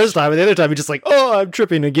pushed him the first time, and the other time, he just like, "Oh, I'm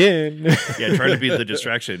tripping again." Yeah, trying to be the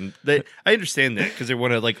distraction. I understand that because they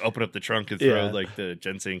want to like open up the trunk and throw like the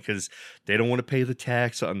ginseng because they don't want to pay the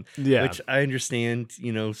tax on. Yeah, which I understand.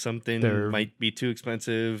 Something might be too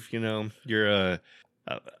expensive. You're a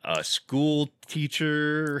school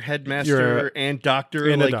teacher, headmaster, and doctor.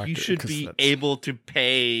 And like doctor, you should be able to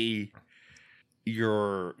pay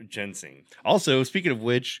your ginseng. Also, speaking of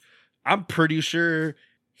which, I'm pretty sure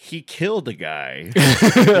he killed a guy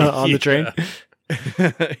on the train.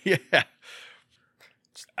 Yeah.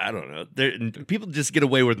 I don't know. People just get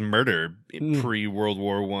away with murder pre-World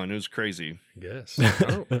War I. It was crazy. Yes.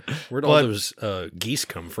 Where'd all those geese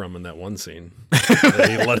come from in that one scene?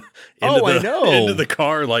 They let I know. Into the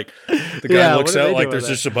car, like the guy looks out like there's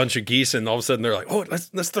just a bunch of geese, and all of a sudden they're like, "Oh,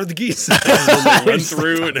 let's throw the geese!" And then they run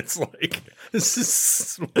through, and it's like, this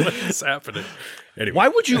is what's happening. Anyway, why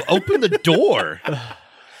would you open the door?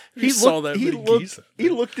 He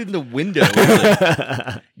looked in the window.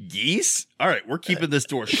 Like, geese? All right, we're keeping this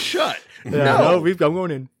door shut. No, I'm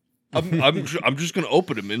going in. I'm just gonna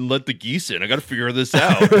open them and let the geese in. I got to figure this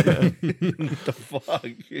out. What the fuck?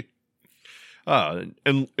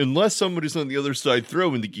 And unless somebody's on the other side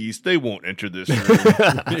throwing the geese, they won't enter this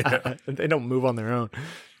room. They don't move on their own.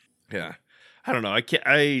 Yeah, I don't know.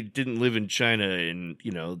 I didn't live in China in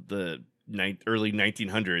the early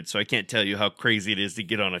 1900s, so I can't tell you how crazy it is to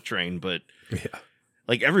get on a train, but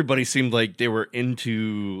like everybody seemed like they were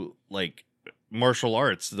into like martial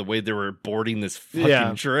arts, the way they were boarding this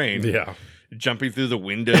fucking train, jumping through the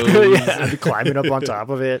windows, climbing up on top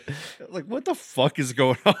of it. Like, what the fuck is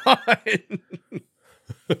going on?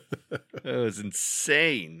 It was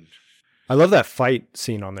insane. I love that fight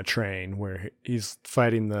scene on the train where he's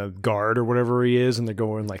fighting the guard or whatever he is, and they're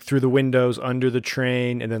going like through the windows under the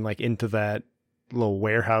train and then like into that little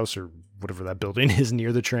warehouse or whatever that building is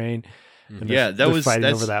near the train. And they're fighting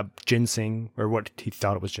over that ginseng, or what he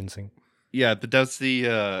thought it was ginseng. Yeah, but that's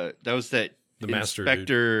the master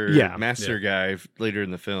inspector, master guy later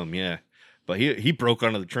in the film. Yeah, but he broke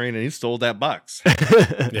onto the train and he stole that box.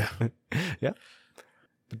 Yeah.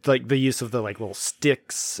 Like the use of the like little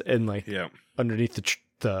sticks and like underneath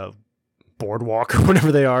the boardwalk or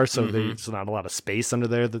whatever they are, so there's not a lot of space under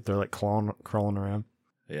there that they're like crawling around.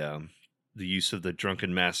 Yeah, the use of the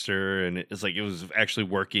drunken master, and it's like it was actually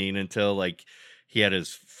working until like he had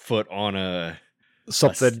his foot on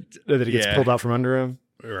something that he gets pulled out from under him.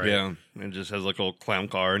 Right. Yeah, and just has like a little clown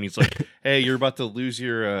car, and he's like, "Hey, you're about to lose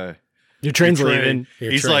your train's train. leaving."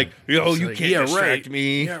 He's like, "Yo, you can't distract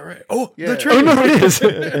me." Yeah, right. Oh, yeah. the train. Oh, no, it is.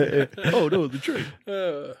 Oh, no, the train.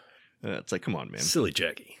 It's like, come on, man. Silly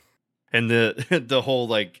Jackie. And the whole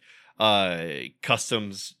like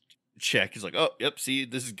customs check is like, oh, yep, see,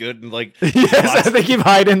 this is good. And like, they keep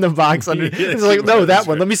hiding the box under. He's like, no, that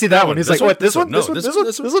one. Let me see that one. He's like, what? This one? This one? This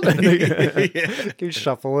one? Keep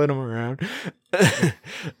shuffling them around.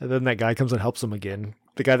 And then that guy comes and helps him again.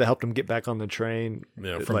 The guy that helped him get back on the train.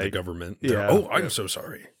 Yeah, from the government. Yeah. Oh, I'm so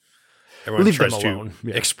sorry. Everyone Leave tries them alone.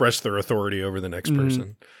 to express their authority over the next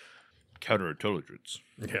person. Counterintelligence.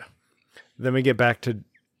 Yeah. Then we get back to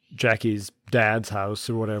Jackie's dad's house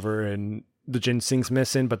or whatever, and the ginseng's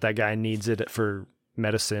missing, but that guy needs it for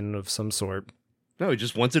medicine of some sort. No, he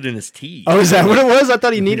just wants it in his tea. Oh, is that what it was? I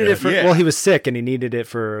thought he needed it for... Yeah. Well, he was sick, and he needed it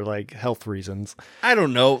for, like, health reasons. I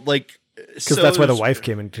don't know, like... Because that's why the wife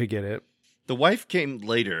came in to get it. The wife came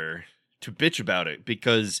later to bitch about it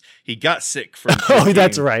because he got sick from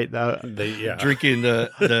that's right. Drinking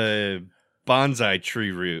the bonsai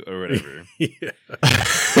tree root or whatever.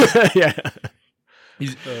 Yeah.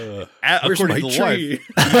 He's, where's my according to the tree?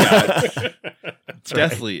 wife,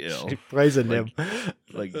 deathly ill. She poisoned him.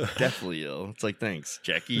 Like, deathly ill. It's like, thanks,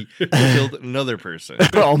 Jackie. You killed another person.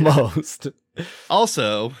 Almost.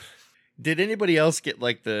 Also, did anybody else get,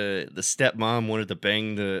 like, the stepmom wanted to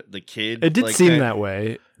bang the kid? It did like seem that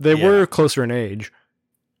way. They were closer in age.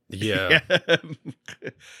 Yeah.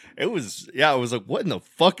 It was, I was like, what in the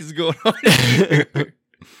fuck is going on here?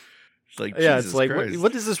 It's like, it's like,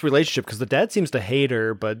 what is this relationship? Because the dad seems to hate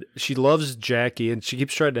her, but she loves Jackie, and she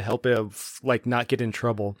keeps trying to help him, like, not get in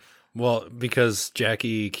trouble. Well, because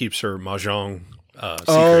Jackie keeps her mahjong secret.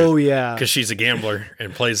 Oh, yeah. Because she's a gambler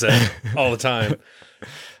and plays that all the time.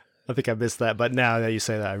 I think I missed that, but now that you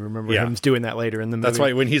say that, I remember him doing that later in the movie. That's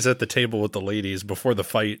why when he's at the table with the ladies before the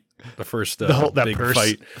fight, the first big fight,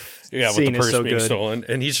 with the purse being stolen,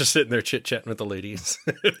 and he's just sitting there chit-chatting with the ladies.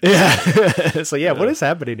 So, what is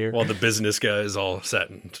happening here? While the business guys all sat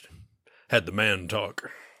and had the man talk.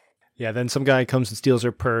 Yeah, then some guy comes and steals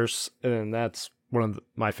her purse, and that's one of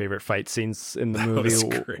my favorite fight scenes in the movie. That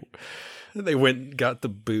was great. They went and got the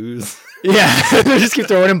booze. Yeah, they just keep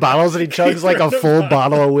throwing in bottles, and he chugs like a full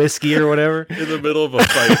bottle of whiskey or whatever. In the middle of a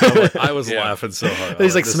fight. I was laughing so hard.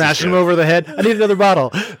 He's like smashing him over the head. I need another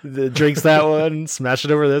bottle. Drinks that one, smash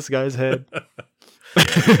it over this guy's head.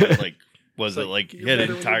 Like, was it like he had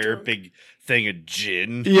an entire big thing of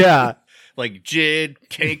gin? Yeah. Like gin,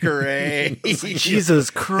 Tanqueray. Like, Jesus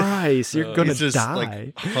Christ, you're gonna die.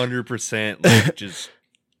 Like 100% like just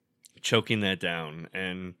choking that down,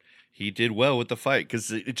 and he did well with the fight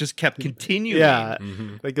because it just kept continuing. Yeah,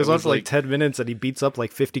 like goes on was for like 10 minutes, and he beats up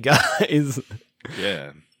like 50 guys.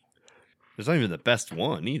 Yeah, it's not even the best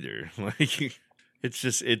one either. Like,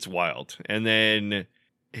 it's wild. And then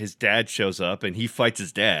his dad shows up, and he fights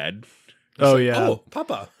his dad. Oh yeah, Oh,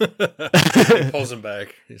 Papa! He pulls him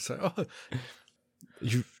back. He's like, "Oh,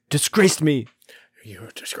 you disgraced me." you're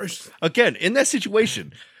a disgrace." Again, in that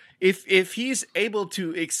situation, if he's able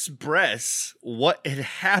to express what had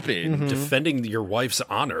happened, Defending your wife's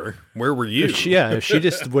honor. Where were you? If she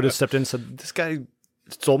just would have stepped in and said, "This guy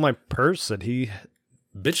stole my purse," and he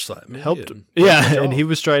Bitch slap me. helped. and- Yeah, and he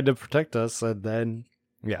was trying to protect us, and then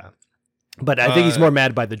But I think he's more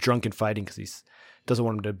mad by the drunken fighting because he doesn't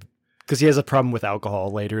want him to. Because he has a problem with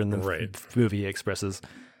alcohol later in the movie. He expresses.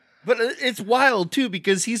 but it's wild too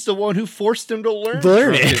because he's the one who forced him to learn.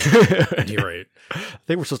 it. You're right. I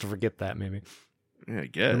think we're supposed to forget that, maybe. I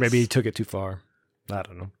guess. Or maybe he took it too far. I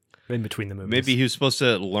don't know. In between the movies. Maybe he was supposed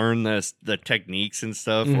to learn the techniques and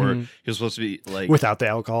stuff, or he was supposed to be like without the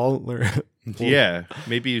alcohol. yeah.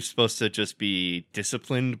 Maybe he was supposed to just be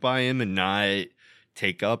disciplined by him and not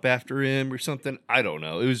take up after him or something. I don't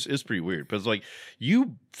know. It was pretty weird. But it's like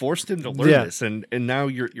you forced him to learn this, and now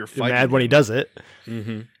you're fighting. Mad when he does it.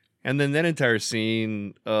 Mm-hmm. And then that entire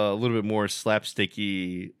scene, a little bit more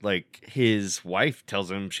slapsticky. Like his wife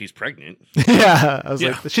tells him she's pregnant. Yeah, I was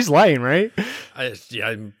like, she's lying, right? I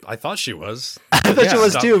thought she was. I thought she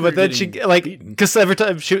was Stop too, but her then she getting like beaten. because every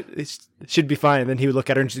time she'd be fine, and then he would look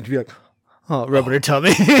at her and she'd be like, "Oh, rubbing her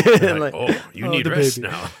tummy." And Like, oh, you oh, need the rest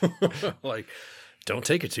baby. now. Like, don't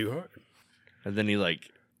take it too hard. And then he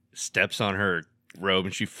like steps on her robe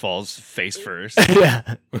and she falls face first.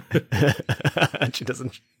 Yeah, and she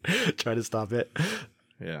doesn't try to stop it.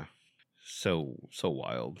 Yeah. So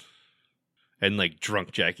wild. And like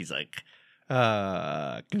drunk Jackie's like,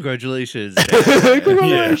 congratulations.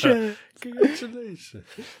 Congratulations. Congratulations.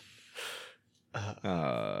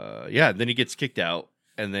 Yeah, then he gets kicked out.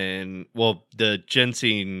 And then, the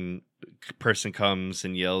ginseng person comes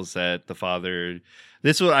and yells at the father.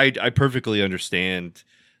 This is what I perfectly understand.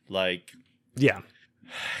 Like, Yeah,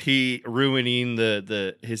 he ruining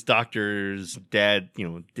his doctor's dad,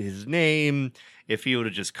 his name. If he would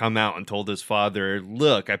have just come out and told his father,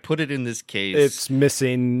 look, I put it in this case. it's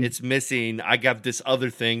missing. It's missing. I got this other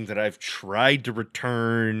thing that I've tried to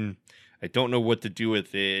return. I don't know what to do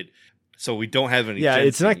with it. So we don't have any ginseng.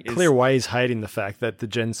 It's not clear why he's hiding the fact that the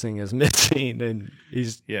ginseng is missing, and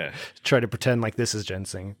he's trying to pretend like this is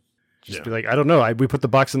ginseng. Just be like, I don't know. We put the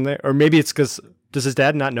box in there, or maybe it's because does his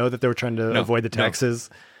dad not know that they were trying to avoid the taxes?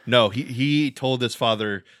 No, he told his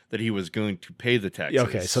father that he was going to pay the taxes.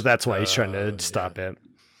 Okay, so that's why he's trying to stop it.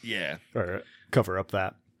 Yeah, Or cover up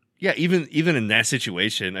that. yeah. Even in that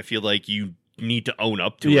situation, I feel like you need to own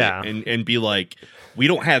up to it and be like, we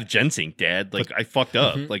don't have ginseng, Dad. Like, I fucked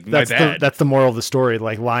up. Like, my bad. That's the moral of the story.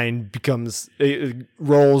 Like, lying becomes it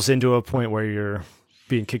rolls into a point where you're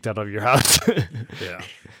being kicked out of your house. Yeah.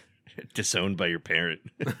 Disowned by your parent.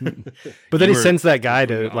 But then he sends that guy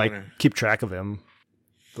to moving like on. keep track of him,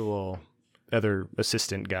 the little other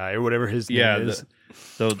assistant guy or whatever his name is.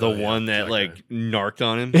 The one that like narked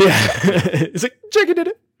on him. Yeah, he's like, Jackie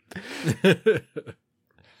did it.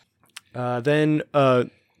 Then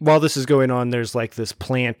while this is going on, there's like this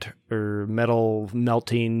plant or metal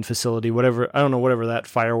melting facility, whatever. I don't know, whatever that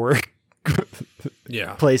firework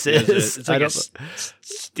place is. It's like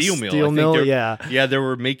steel mill. I think yeah. They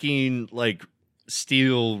were making like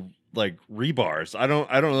steel like rebars. I don't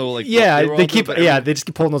know. Like they just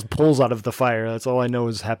keep pulling those poles out of the fire. That's all I know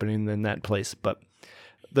is happening in that place. But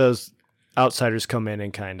those outsiders come in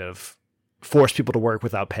and kind of force people to work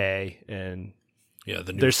without pay, and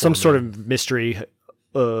there's some sort of mystery,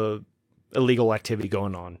 illegal activity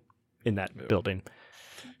going on in that building.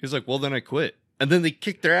 He's like, well, then I quit. And then they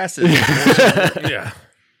kick their asses. Yeah.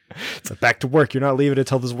 It's like, back to work. You're not leaving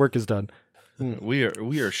until this work is done. We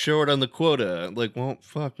are short on the quota. Like, well,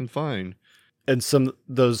 fucking fine. And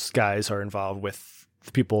those guys are involved with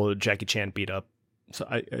the people Jackie Chan beat up. So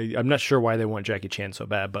I'm not sure why they want Jackie Chan so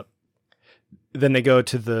bad, but then they go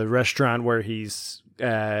to the restaurant where he's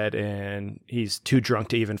at, and he's too drunk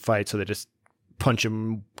to even fight, so they just punch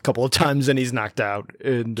him a couple of times and he's knocked out.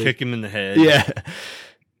 And kick him in the head. Yeah.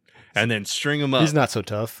 And then string him up. He's not so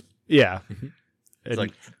tough. Yeah. He's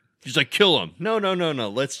like, kill him. No.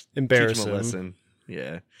 Let's embarrass teach him him. a lesson.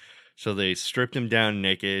 Yeah. So they stripped him down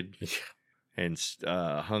naked and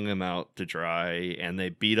hung him out to dry, and they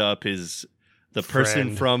beat up the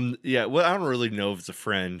person from I don't really know if it's a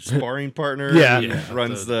friend, sparring partner. Who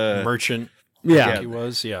runs the merchant. Yeah. He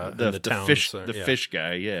was. Yeah. The town, fish. so, the fish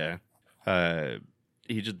guy. Yeah.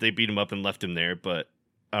 they beat him up and left him there. But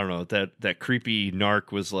I don't know, that creepy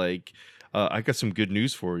narc was like, I got some good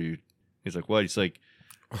news for you. He's like, what? He's like,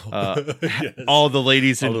 Yes. all the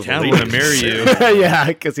ladies in All the town want to marry ladies. you. Yeah,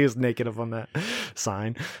 because he was naked up on that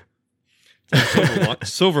sign.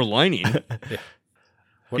 Silver lining.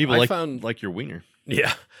 What People I like your wiener.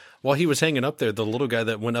 Yeah. While he was hanging up there, the little guy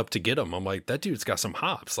that went up to get him, I'm like, that dude's got some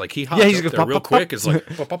hops. Like, he hopped he's up gonna there pop, real pop, quick. pop. It's like,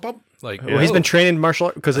 pop, pop, pop. Like, Well, he's whoa. been training martial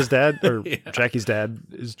art because his dad, or Yeah. Jackie's dad,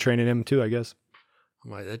 is training him too, I guess.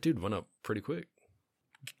 I'm like, that dude went up pretty quick.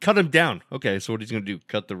 Cut him down. Okay, so what he's going to do?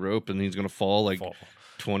 Cut the rope and he's going to fall like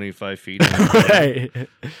 25 feet. Right.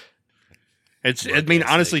 I mean,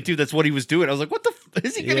 honestly, too, that's what he was doing. I was like, what the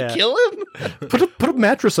is he going to kill him? Put a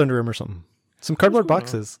mattress under him or something. Some cardboard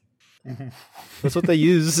boxes. That's what they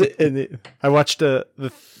use. I watched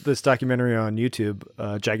this documentary on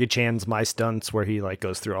YouTube, Jackie Chan's My Stunts, where he like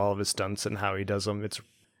goes through all of his stunts and how he does them. It's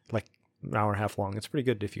like an hour and a half long. It's pretty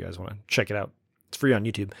good if you guys want to check it out. It's free on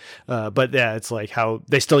YouTube. But yeah, it's like how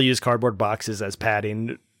they still use cardboard boxes as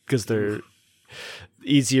padding because they're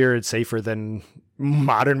easier and safer than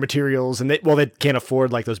modern materials. And they can't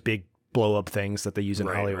afford like those big blow up things that they use in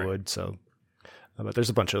Hollywood. Right. So, but there's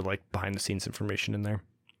a bunch of like behind the scenes information in there.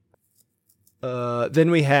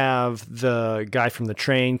 Then we have the guy from the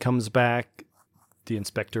train comes back, the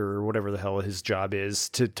inspector or whatever the hell his job is,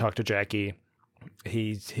 to talk to Jackie.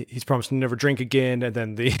 He's promised to never drink again, and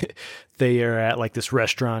then they are at like this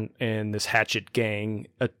restaurant, and this hatchet gang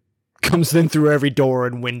comes in through every door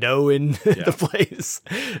and window in the place.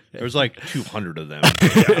 There's like 200 of them.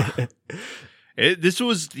 This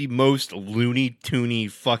was the most Looney Toony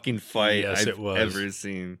fucking fight I've ever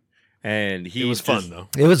seen, and it was fun though.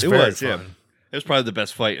 It was very fun. Yeah. It was probably the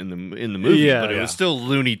best fight in the movie, but it was still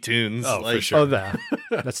Looney Tunes. Oh, for sure. Oh,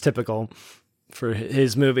 that's typical for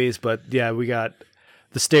his movies. But yeah, we got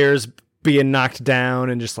the stairs being knocked down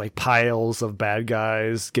and just like piles of bad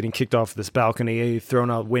guys getting kicked off this balcony, thrown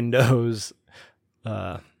out windows.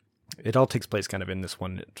 It all takes place kind of in this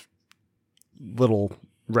one little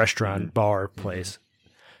restaurant bar place.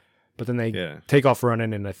 But then they take off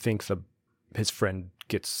running, and I think his friend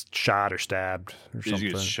gets shot or stabbed or something.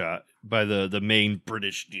 He gets shot by the main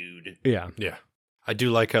British dude. Yeah. Yeah. I do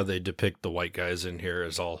like how they depict the white guys in here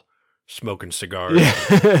as all smoking cigars,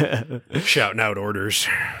 shouting out orders.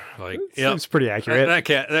 Like, it's pretty accurate. That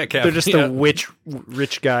cat. They're just the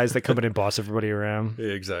rich guys that come in and boss everybody around.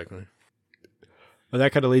 Yeah, exactly. Well,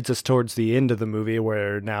 that kind of leads us towards the end of the movie,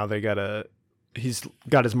 where now he's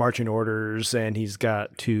got his marching orders, and he's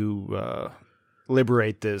got to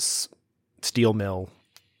liberate this steel mill.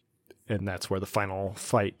 And that's where the final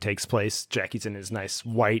fight takes place. Jackie's in his nice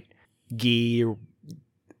white gi,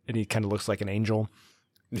 and he kind of looks like an angel.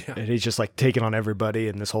 Yeah. And he's just like taking on everybody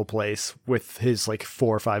in this whole place with his like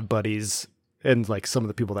 4 or 5 buddies and like some of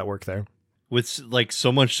the people that work there. With like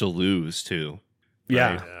so much to lose too.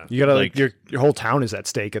 Yeah. Right? You gotta like your whole town is at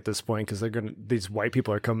stake at this point, because these white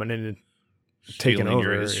people are coming in and taking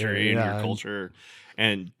over your history and your culture.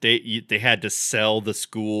 And they had to sell the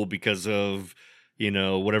school because of,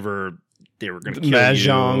 whatever they were going to kill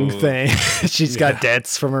Mahjong you. thing. She's got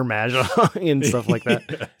debts from her Mahjong and stuff like that.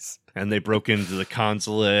 Yes. And they broke into the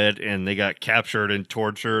consulate, and they got captured and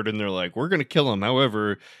tortured, and they're like, we're going to kill him.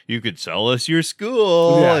 However, you could sell us your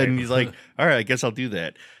school. Yeah. And he's like, all right, I guess I'll do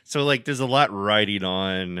that. So like, there's a lot riding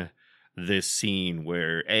on this scene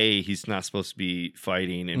where A, he's not supposed to be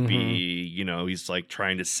fighting, and B, he's like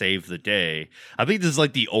trying to save the day. I think this is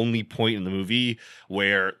like the only point in the movie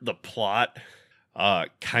where the plot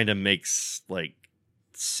kind of makes like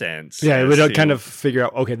sense. Yeah, we don't kind of figure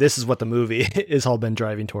out, okay, this is what the movie is all been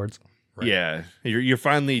driving towards. Right. Yeah, you're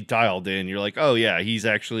finally dialed in. You're like, oh yeah, he's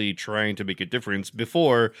actually trying to make a difference.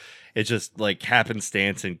 Before, it's just like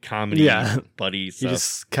happenstance and comedy buddy stuff. He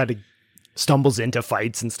just kind of stumbles into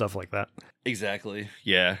fights and stuff like that. Exactly.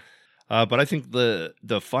 Yeah. But I think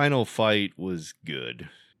the final fight was good.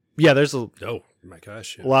 Yeah, there's a my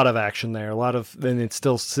gosh, lot of action there. And it's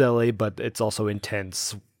still silly, but it's also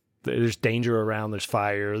intense. There's danger around. There's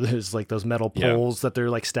fire. There's like those metal poles that they're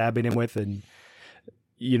like stabbing him with, and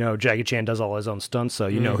Jackie Chan does all his own stunts, so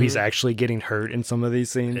he's actually getting hurt in some of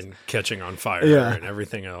these scenes and catching on fire and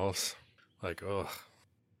everything else. Like, oh,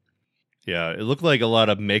 yeah, it looked like a lot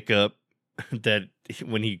of makeup. That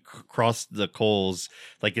when he crossed the coals,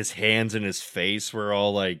 like his hands and his face were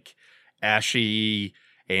all like ashy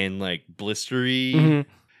and like blistery.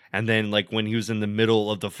 And then like when he was in the middle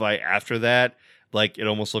of the fight after that, like it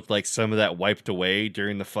almost looked like some of that wiped away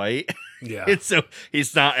during the fight. Yeah. And so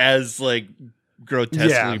he's not as like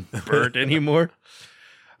grotesquely burnt anymore.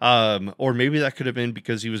 Or maybe that could have been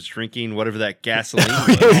because he was drinking whatever that gasoline He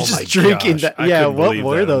was. was Oh just my drinking gosh, that. I Yeah, couldn't what believe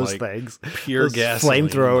were that. I'm those like, things? Pure Those gasoline.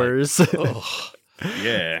 flamethrowers. Like, ugh.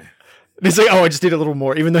 Yeah. He's like, oh, I just need a little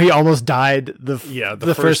more, even though he almost died the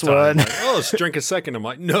first time, one. like, oh, let's drink a second. I'm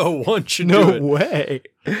like, no, one should do No it. way.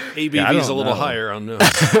 ABV's a little higher on those.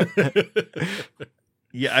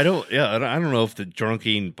 Yeah, I don't know if the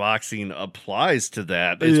drunken boxing applies to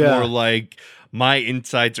that. It's Yeah. more like my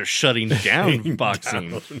insides are shutting down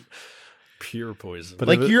boxing. Down. Pure poison. But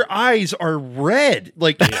Like if it- your eyes are red.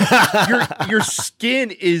 Like your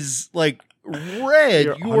skin is like red.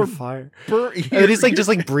 You're You're on fire. burnt. And he's like just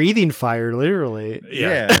like breathing fire, literally.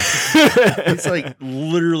 Yeah. It's like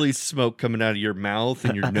literally smoke coming out of your mouth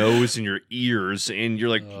and your nose and your ears, and you're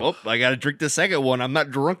like, "Oh, I got to drink the second one. I'm not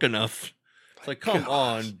drunk enough." It's like, come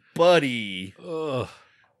on, buddy. Ugh.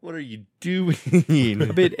 What are you doing? I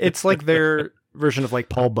mean, it's like their version of like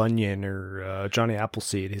Paul Bunyan or Johnny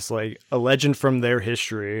Appleseed. He's like a legend from their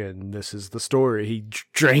history, and this is the story. He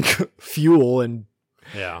drank fuel and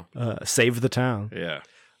Yeah. saved the town. Yeah.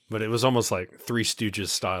 But it was almost like Three Stooges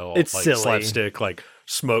style. It's like silly. slapstick, like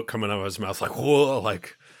smoke coming out of his mouth, like, whoa,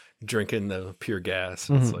 like drinking the pure gas.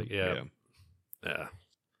 It's like, yeah.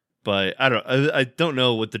 But I don't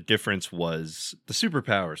know what the difference was. The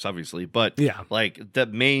superpowers, obviously, but Yeah. like the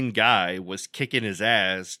main guy was kicking his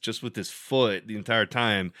ass just with his foot the entire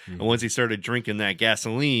time. And once he started drinking that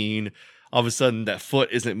gasoline, all of a sudden that foot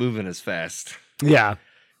isn't moving as fast. Yeah.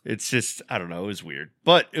 It's just, I don't know, it was weird.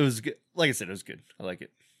 But it was good. Like I said, it was good. I like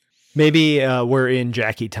it. Maybe we're in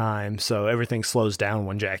Jackie time, so everything slows down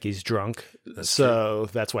when Jackie's drunk. That's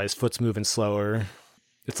why his foot's moving slower.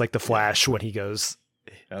 It's like the Flash when he goes.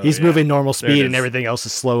 Oh, He's yeah. moving normal There it speed and is. everything else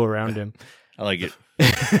is slow around him. I like it.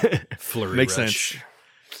 Flurry Makes rush.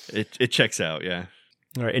 sense. It checks out, yeah.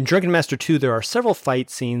 All right. In Drunken Master 2, there are several fight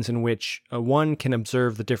scenes in which one can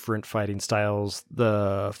observe the different fighting styles.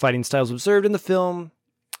 The fighting styles observed in the film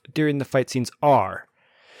during the fight scenes are: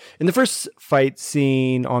 in the first fight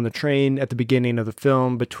scene on the train at the beginning of the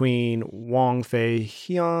film between Wang Fei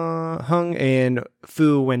Hung and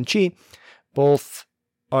Fu Wenqi, both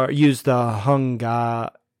use the Hung Ga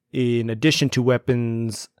in addition to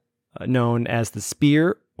weapons known as the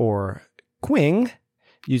spear or Qing,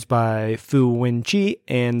 used by Fu Wenqi,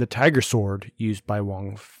 and the tiger sword used by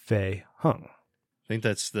Wang Fei Hung. I think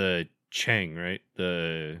that's the Chang, right?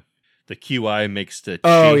 The QI makes the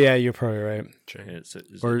Oh, Chi. yeah, you're probably right. Yeah,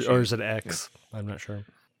 Or Chang. is it X? I'm not sure.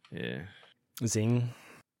 Yeah. Zing.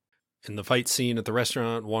 In the fight scene at the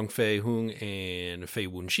restaurant, Wang Fei Hung and Fei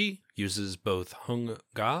Wunxi uses both Hung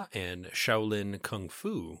Ga and Shaolin Kung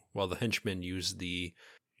Fu, while the henchmen use the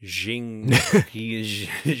Jing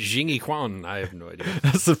Quan. I have no idea.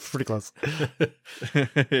 That's pretty close.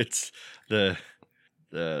 It's the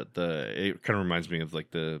it kind of reminds me of like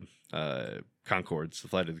the Concords, the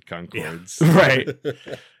flight of the Concords. Right.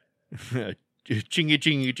 Chingy,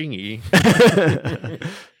 chingy, chingy.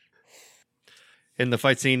 In the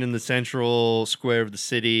fight scene in the central square of the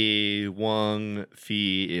city, Wang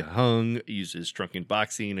Fei Hung uses drunken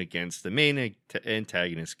boxing against the main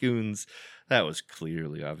antagonist goons. That was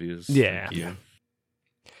clearly obvious. Yeah. Thank you.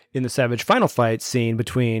 In the savage final fight scene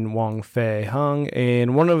between Wang Fei Hung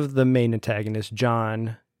and one of the main antagonists,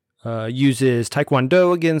 John, uses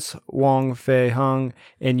Taekwondo against Wang Fei Hung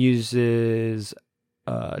and uses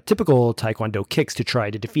typical Taekwondo kicks to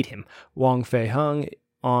try to defeat him. Wang Fei Hung,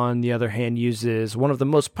 on the other hand, uses one of the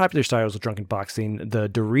most popular styles of drunken boxing, the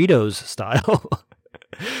Doritos style.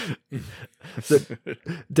 The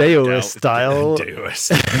Daoist style. Daoist.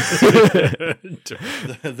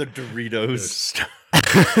 The Doritos.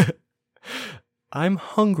 I'm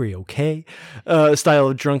hungry, okay? Style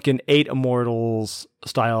of drunken 8 immortals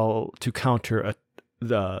style to counter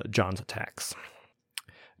the John's attacks.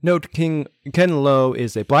 Note, Ken Lo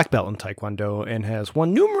is a black belt in Taekwondo and has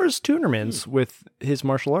won numerous tournaments with his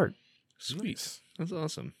martial art. Sweet. That's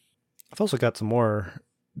awesome. I've also got some more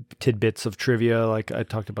tidbits of trivia, like I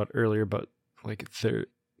talked about earlier, but like their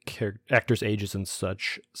actors' ages and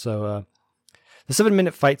such. So, the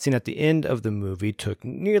 7-minute fight scene at the end of the movie took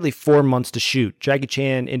nearly 4 months to shoot. Jackie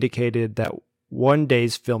Chan indicated that one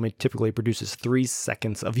day's filming typically produces 3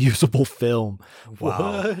 seconds of usable film.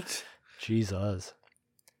 Wow. What? Jesus.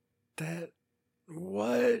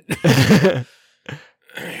 What?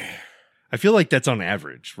 I feel like that's on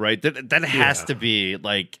average, right? That has to be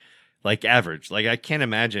like average. Like I can't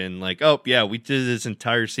imagine like, oh yeah, we did this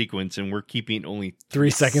entire sequence and we're keeping only 3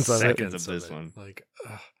 seconds of it. of this one. Like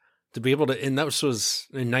to be able to, and that was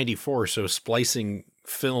in '94, so splicing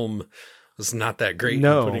film was not that great.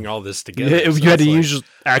 No. Putting all this together, You so had to it's like, use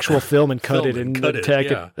actual film and cut film it and cut it, attach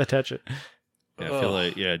yeah. attach it. Yeah, I feel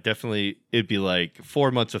like, definitely it'd be like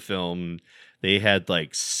 4 months of film. They had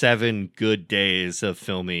like 7 good days of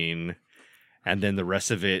filming, and then the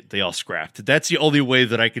rest of it, they all scrapped. That's the only way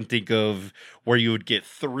that I can think of where you would get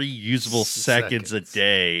 3 usable seconds a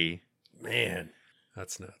day. Man,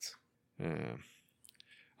 that's nuts. Yeah.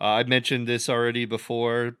 I mentioned this already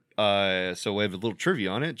before, so we have a little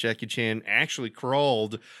trivia on it. Jackie Chan actually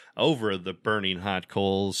crawled over the burning hot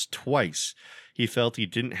coals twice. He felt he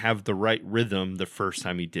didn't have the right rhythm the first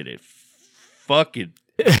time he did it. Fucking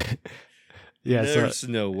Yeah, there's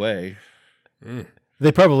no way.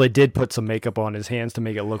 They probably did put some makeup on his hands to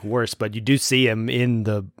make it look worse, but you do see him in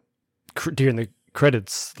during the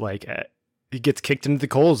credits, like he gets kicked into the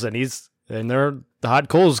coals, and they're the hot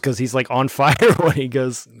coals because he's like on fire when he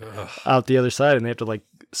goes out the other side, and they have to like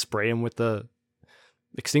spray him with the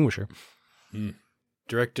extinguisher.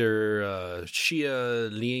 Director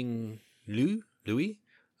Xia Louis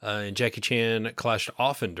and Jackie Chan clashed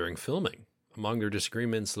often during filming. Among their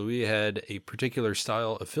disagreements, Louis had a particular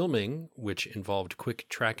style of filming, which involved quick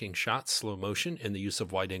tracking shots, slow motion, and the use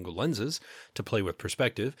of wide-angle lenses to play with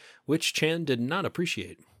perspective, which Chan did not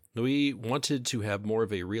appreciate. Louis wanted to have more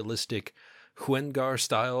of a realistic Huengar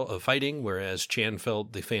style of fighting, whereas Chan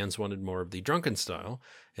felt the fans wanted more of the Drunken style,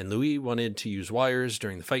 and Louis wanted to use wires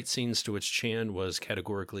during the fight scenes, to which Chan was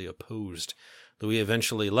categorically opposed. Louis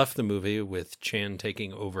eventually left the movie, with Chan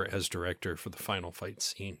taking over as director for the final fight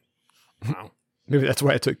scene. Wow. Maybe that's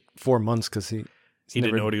why it took 4 months, because he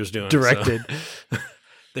didn't know what he was doing. Directed.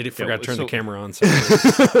 They forgot to turn the camera on.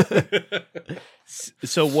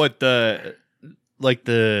 So what the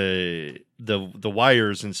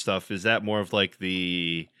wires and stuff, is that more of like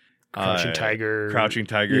the Crouching Tiger,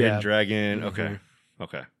 Hidden Dragon? Mm-hmm.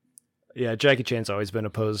 Okay. Yeah, Jackie Chan's always been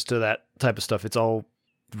opposed to that type of stuff. It's all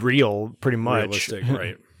real, pretty much. Realistic,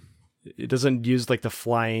 right. It doesn't use like the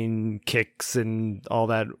flying kicks and all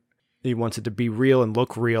that. He wants it to be real and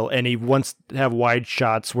look real, and he wants to have wide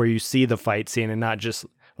shots where you see the fight scene and not just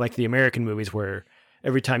like the American movies where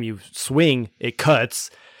every time you swing, it cuts,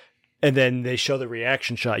 and then they show the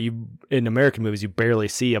reaction shot. In American movies, you barely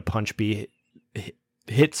see a punch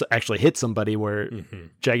actually hit somebody, where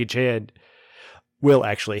Jackie Chan will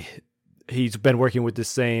actually. He's been working with the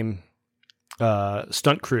same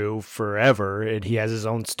stunt crew forever, and he has his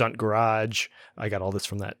own stunt garage. I got all this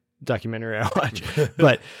from that documentary I watched,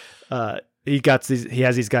 but he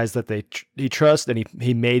has these guys that he trusts, and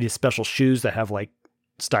he made his special shoes that have like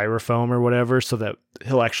styrofoam or whatever, so that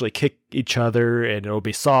he'll actually kick each other and it'll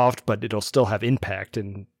be soft, but it'll still have impact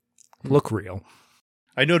and look real.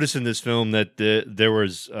 I noticed in this film that there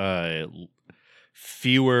was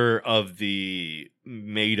fewer of the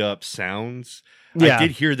made up sounds. Yeah. I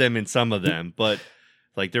did hear them in some of them, but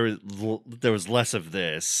like there was less of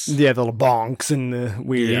this. Yeah, the little bonks and the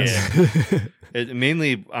weirds. Yeah.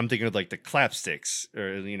 Mainly, I'm thinking of like the clap sticks,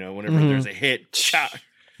 or whenever there's a hit, cha,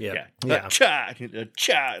 cha,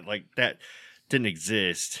 cha, like that didn't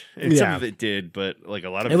exist. And some of it did, but like a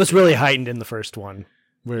lot of it was really heightened in the first one,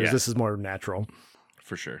 whereas this is more natural.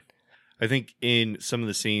 For sure. I think in some of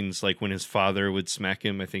the scenes, like when his father would smack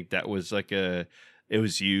him, I think that was like it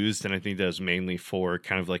was used, and I think that was mainly for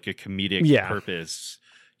kind of like a comedic purpose,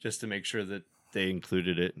 just to make sure that they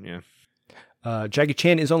included it. Yeah. Jackie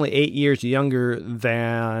Chan is only 8 years younger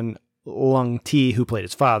than Lung Ti, who played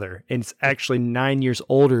his father, and it's actually 9 years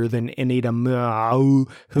older than Anita Mao,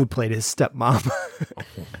 who played his stepmom. Oh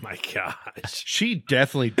my gosh. She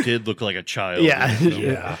definitely did look like a child.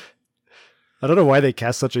 Yeah. I don't know why they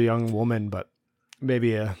cast such a young woman, but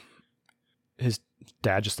maybe his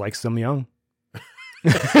dad just likes them young.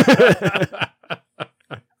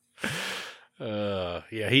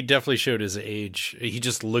 Yeah, he definitely showed his age. He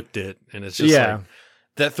just looked it, and it's just like,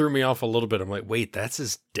 that threw me off a little bit. I'm like, wait, that's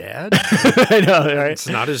his dad? I know, right? It's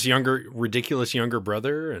not his ridiculous younger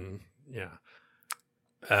brother, and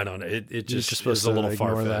I don't know. It just was a little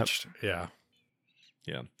far-fetched. Yeah.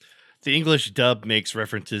 The English dub makes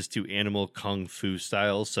references to animal kung fu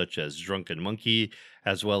styles such as Drunken Monkey,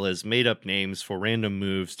 as well as made-up names for random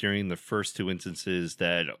moves during the first 2 instances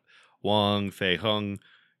that Wang Fei Hung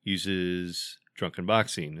uses drunken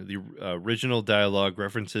boxing. The original dialogue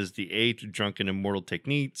references the 8 drunken immortal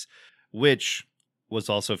techniques, which was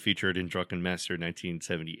also featured in Drunken Master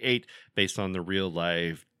 1978, based on the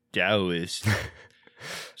real-life Taoist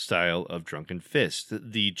style of drunken fist.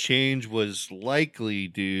 The change was likely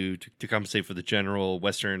due to compensate for the general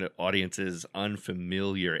Western audience's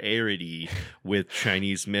unfamiliarity with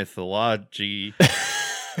Chinese mythology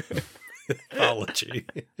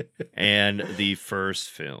and the first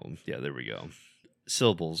film. Yeah, there we go.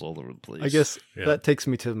 Syllables all over the place. I guess that takes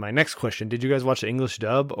me to my next question. Did you guys watch the English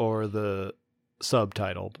dub or the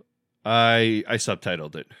subtitled. I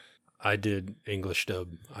subtitled it. I did English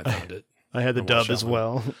dub. I found it. I had the I dub watched as that one.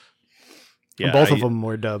 well. Yeah, Both of them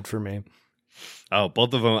were dubbed for me. Oh,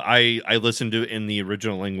 both of them. I listened to it in the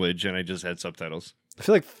original language, and I just had subtitles. I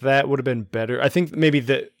feel like that would have been better. I think maybe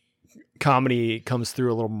the comedy comes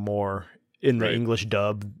through a little more in the Right. English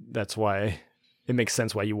dub. That's why it makes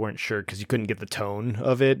sense why you weren't sure, because you couldn't get the tone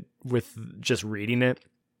of it with just reading it.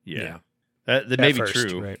 Yeah, Yeah. that may at be first,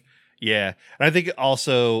 true. right? Yeah, and I think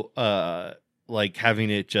also like having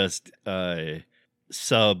it just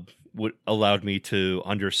sub would allowed me to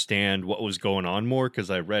understand what was going on more because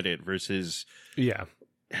I read it versus Yeah.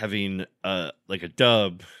 having like a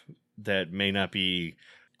dub that may not be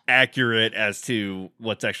accurate as to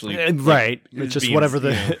what's actually Right. It's just being, whatever you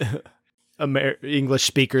know. the English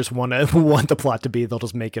speakers want the plot to be, they'll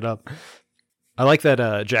just make it up. I like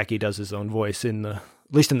that Jackie does his own voice at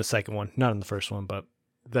least in the second one, not in the first one, but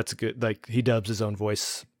that's good. Like, he dubs his own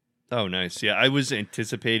voice. Oh, nice. Yeah, I was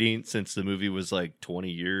anticipating, since the movie was like 20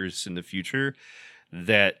 years in the future,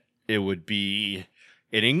 that it would be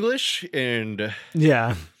in English, and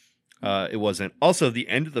Yeah. it wasn't. Also, the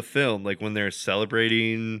end of the film, like when they're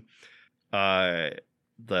celebrating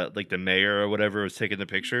the mayor or whatever was taking the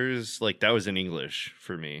pictures, like that was in English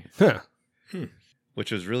for me, Huh.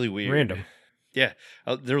 which was really weird. Random. Yeah,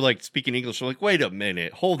 they're like speaking English. I'm like, wait a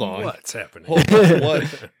minute, hold on. What's happening? Hold on,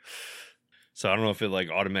 what? So I don't know if it like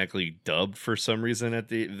automatically dubbed for some reason at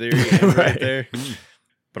the very end right Right. there,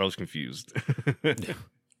 but I was confused. It's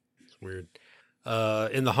weird.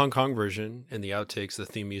 In the Hong Kong version, in the outtakes, the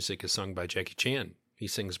theme music is sung by Jackie Chan. He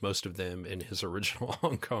sings most of them in his original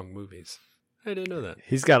Hong Kong movies. I didn't know that.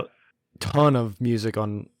 He's got a ton of music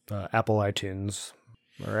on Apple iTunes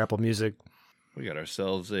or Apple Music. We got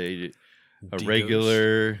ourselves a Digos.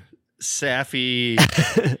 regular Saffy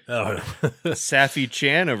Oh, Saffy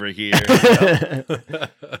Chan over here.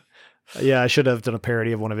 Yeah, I should have done a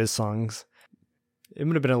parody of one of his songs. It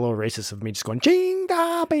would have been a little racist of me just going ching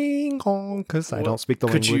da bing gong because I don't speak the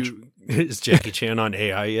could language. Is Jackie Chan on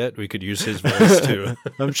AI yet? We could use his voice too.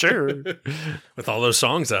 I'm sure. With all those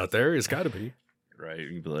songs out there, it's got to be. Right?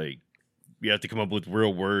 You'd be like, you have to come up with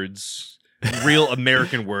real words, real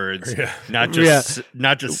American words, Yeah. not just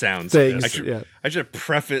sounds. Things, I should, yeah. I should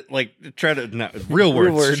preface try to not real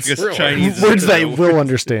words. words. Because Real Chinese is Words they so- will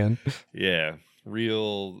understand. Yeah,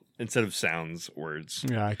 real instead of sounds words.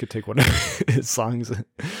 Yeah, I could take one of his songs.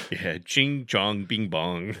 Yeah, ching chong bing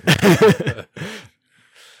bong.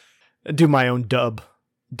 Do my own dub.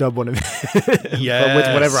 Dub one of with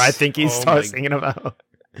Yes. whatever I think he's Oh my- singing about.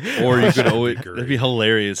 Or you could always Great. that'd be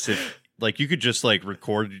hilarious if like you could just like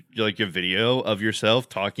record like a video of yourself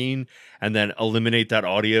talking and then eliminate that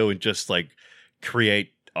audio and just like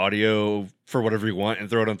create audio for whatever you want and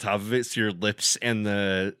throw it on top of it so your lips and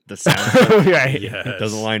the sound Right. Yes.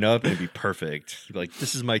 doesn't line up. It'd be perfect. You'd be like,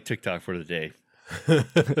 this is my TikTok for the day.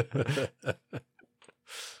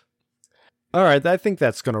 All right, I think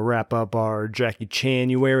that's going to wrap up our Jackie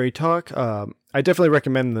Chanuary talk. I definitely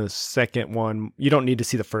recommend the second one. You don't need to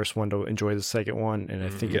see the first one to enjoy the second one, and I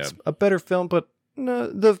think it's a better film, but no,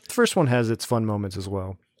 the first one has its fun moments as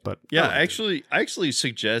well. But Yeah, I like I actually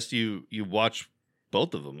suggest you watch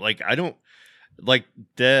both of them. Like I don't like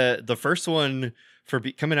the first one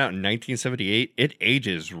coming out in 1978. It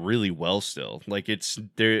ages really well still. Like it's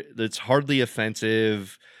hardly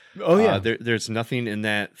offensive. oh yeah, There's nothing in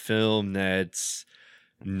that film that's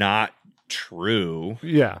not true.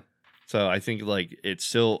 yeah, So I think like it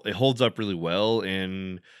holds up really well,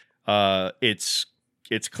 and it's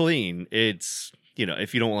clean. It's, you know,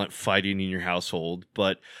 if you don't want fighting in your household,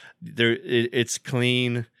 but it's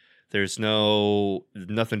clean. There's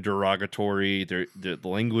nothing derogatory. The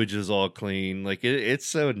language is all clean. Like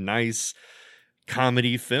it's a nice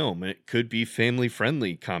comedy film. It could be family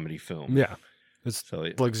friendly comedy film. yeah. It's So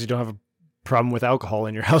as long as you don't have a problem with alcohol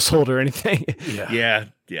in your household or anything. yeah.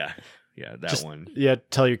 That Just- one. Yeah,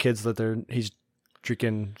 tell your kids that he's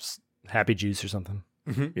drinking happy juice or something.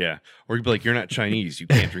 Yeah. Or you'd be like, you're not Chinese. You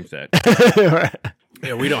can't drink that.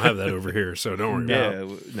 Yeah, we don't have that over here, so don't worry about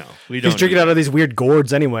it. No, we don't. He's drinking need out of these weird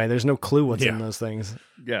gourds anyway. There's no clue what's in Yeah. those things.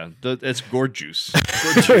 Yeah, it's gourd juice.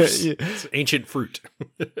 Yeah. It's ancient fruit.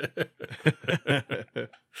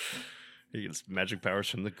 He gets magic powers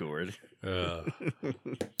from the gourd.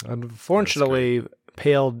 Unfortunately,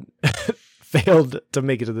 failed to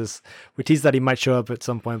make it to this. We teased that he might show up at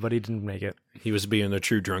some point, but he didn't make it. He was being a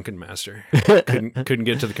true drunken master. Couldn't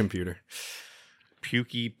get to the computer.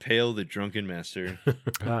 Pukey Pale, the drunken master.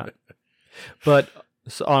 But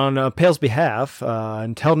so on Pale's behalf,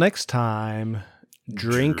 until next time,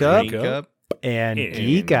 drink up Drink up and and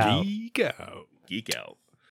geek out. Geek out. geek out.